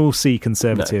 Small C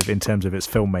conservative in terms of its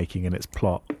filmmaking and its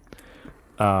plot.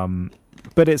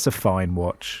 But it's a fine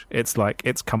watch. It's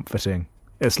comforting.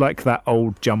 It's like that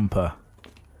old jumper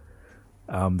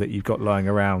that you've got lying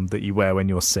around that you wear when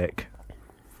you're sick.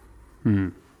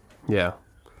 Yeah.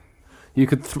 You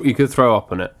could throw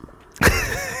up on it.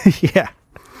 Yeah.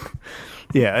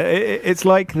 Yeah, it's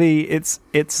like the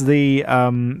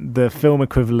film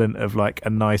equivalent of like a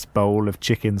nice bowl of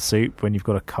chicken soup when you've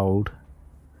got a cold.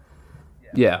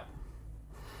 Yeah.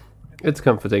 It's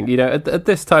comforting. You know, at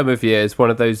this time of year, it's one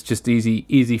of those just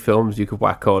easy films you could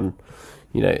whack on,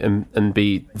 you know, and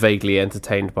be vaguely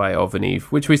entertained by of and Eve,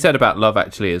 which we said about Love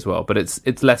actually as well, but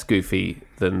it's less goofy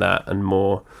than that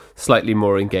and slightly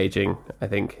more engaging, I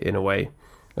think, in a way.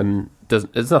 And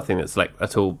there's nothing that's like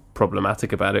at all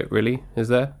problematic about it, really, is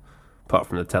there? Apart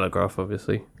from the Telegraph,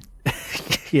 obviously.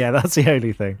 Yeah, that's the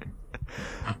only thing.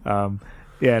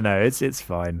 It's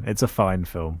fine. It's a fine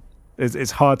film.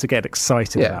 It's hard to get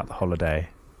excited about the holiday,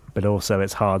 but also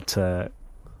it's hard to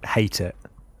hate it.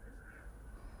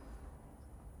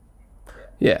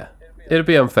 Yeah, it'd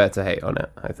be unfair to hate on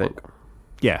it, I think.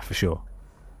 Yeah, for sure.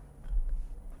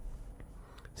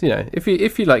 So, you know,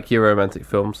 if you like your romantic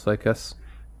films like us,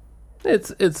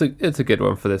 it's a good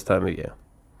one for this time of year.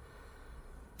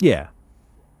 Yeah.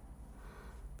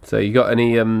 So you got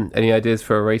any ideas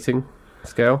for a rating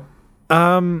scale?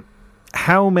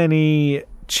 How many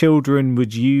children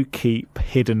would you keep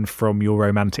hidden from your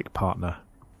romantic partner?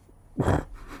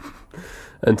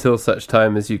 Until such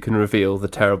time as you can reveal the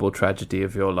terrible tragedy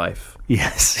of your life.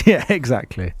 Yes, yeah,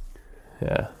 exactly.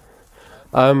 Yeah.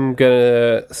 I'm going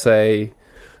to say,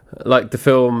 like the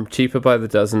film Cheaper by the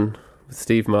Dozen with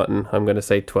Steve Martin, I'm going to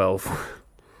say 12.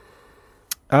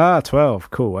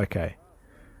 12. Cool, okay.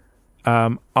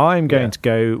 I'm going to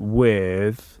go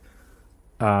with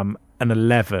an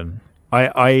 11.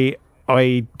 I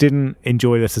didn't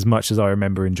enjoy this as much as I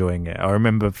remember enjoying it. I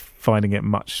remember finding it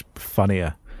much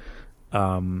funnier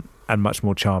and much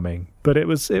more charming, but it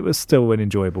was still an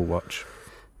enjoyable watch.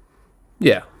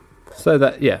 Yeah. So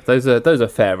those are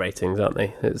fair ratings, aren't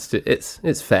they?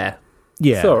 It's fair.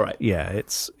 Yeah, it's all right. Yeah,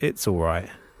 it's all right.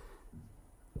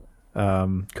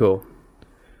 Cool.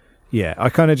 Yeah, I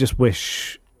kind of just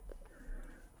wish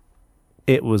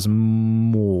it was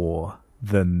more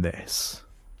than this.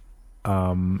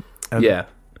 Yeah.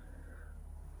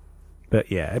 But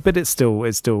it's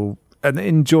still an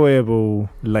enjoyable,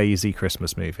 lazy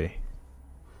Christmas movie.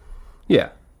 Yeah,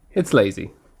 it's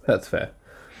lazy. That's fair.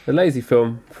 A lazy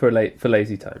film for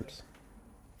lazy times.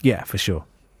 Yeah, for sure.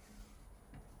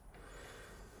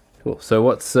 Cool. So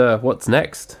what's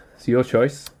next? It's your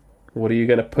choice. What are you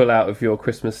going to pull out of your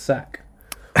Christmas sack?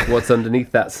 What's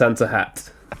underneath that Santa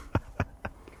hat?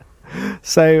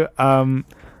 So,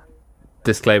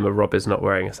 disclaimer: Rob is not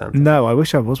wearing a Santa. No, I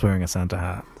wish I was wearing a Santa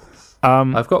hat.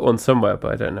 I've got one somewhere,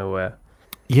 but I don't know where.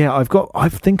 Yeah, I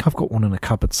think I've got one in a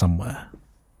cupboard somewhere.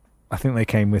 I think they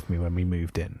came with me when we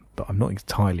moved in, but I'm not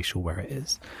entirely sure where it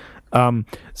is.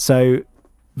 So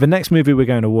the next movie we're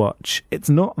going to watch, it's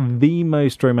not the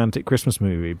most romantic Christmas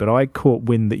movie, but I caught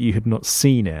wind that you had not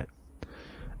seen it,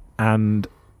 and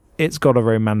it's got a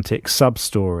romantic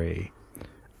sub-story,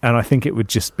 and I think it would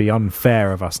just be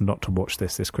unfair of us not to watch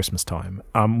this Christmas time.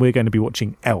 We're going to be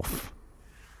watching Elf.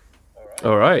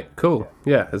 All right, cool.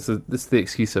 Yeah, this is the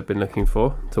excuse I've been looking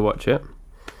for to watch it.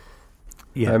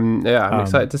 Yeah, I'm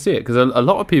excited to see it because a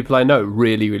lot of people I know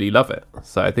really, really love it.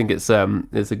 So I think it's a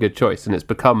good choice, and it's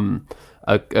become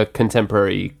a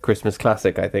contemporary Christmas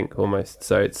classic, I think, almost.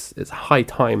 So it's high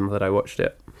time that I watched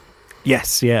it.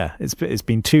 Yes, yeah, it's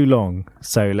been too long,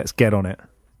 so let's get on it.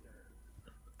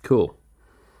 Cool,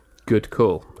 good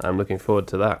call. I'm looking forward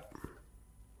to that.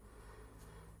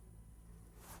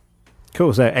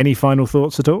 Cool. So, any final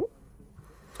thoughts at all?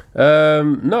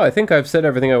 No, I think I've said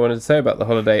everything I wanted to say about the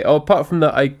holiday. Oh, apart from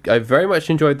that, I very much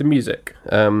enjoyed the music.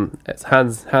 It's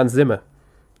Hans Zimmer.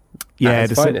 Yeah,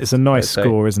 it's a nice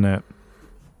score, isn't it?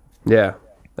 Yeah,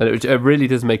 and it really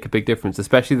does make a big difference,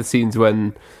 especially the scenes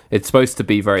when it's supposed to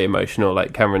be very emotional,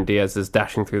 like Cameron Diaz is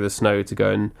dashing through the snow to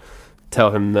go and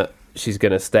tell him that she's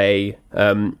going to stay,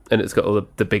 and it's got all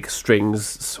the big strings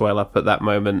swell up at that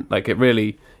moment. Like it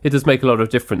does make a lot of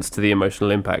difference to the emotional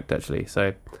impact, actually.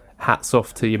 So hats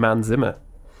off to your man Zimmer.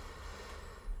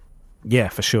 Yeah,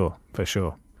 for sure.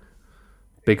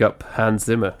 Big up Hans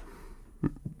Zimmer.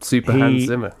 Hans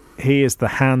Zimmer. He is the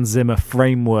Hans Zimmer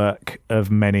framework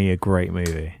of many a great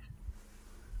movie.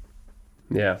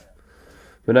 Yeah.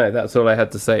 But no, that's all I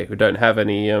had to say. We don't have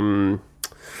any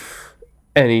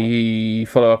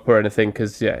follow-up or anything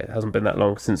because, yeah, it hasn't been that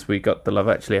long since we got the Love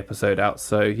Actually episode out.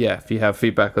 So, yeah, if you have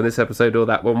feedback on this episode or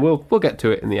that one, we'll get to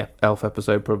it in the Elf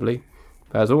episode probably.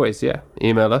 But as always, yeah,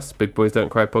 email us,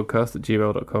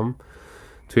 bigboysdon'tcrypodcast@gmail.com.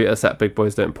 Tweet us at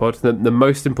bigboysdon'tpod. The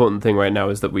most important thing right now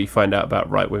is that we find out about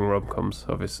right-wing rom-coms,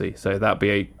 obviously. So that'd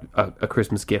be a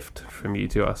Christmas gift from you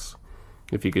to us,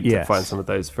 if you could find some of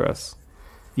those for us.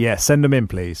 Yeah, send them in,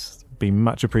 please. Be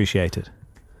much appreciated.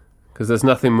 Because there's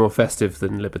nothing more festive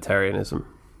than libertarianism.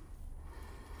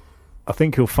 I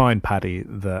think you'll find, Paddy,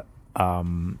 that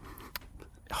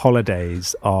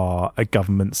holidays are a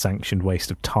government-sanctioned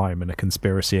waste of time and a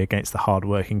conspiracy against the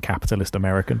hard-working capitalist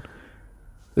American.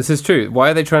 This is true.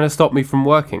 Why are they trying to stop me from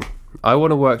working? I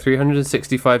want to work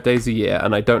 365 days a year,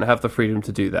 and I don't have the freedom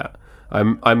to do that.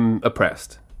 I'm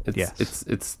oppressed.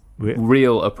 It's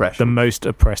real oppression. The most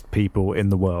oppressed people in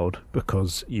the world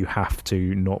because you have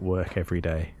to not work every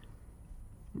day.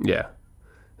 Yeah.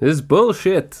 This is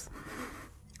bullshit.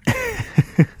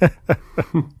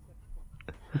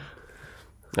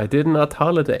 I did not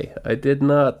holiday. I did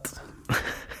not.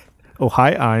 Oh,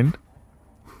 hi, Ein.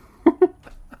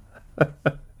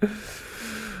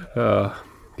 Oh,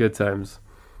 good times.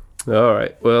 All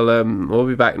right. Well, we'll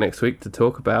be back next week to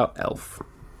talk about Elf.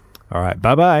 All right.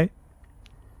 Bye-bye.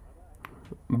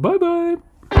 Bye-bye.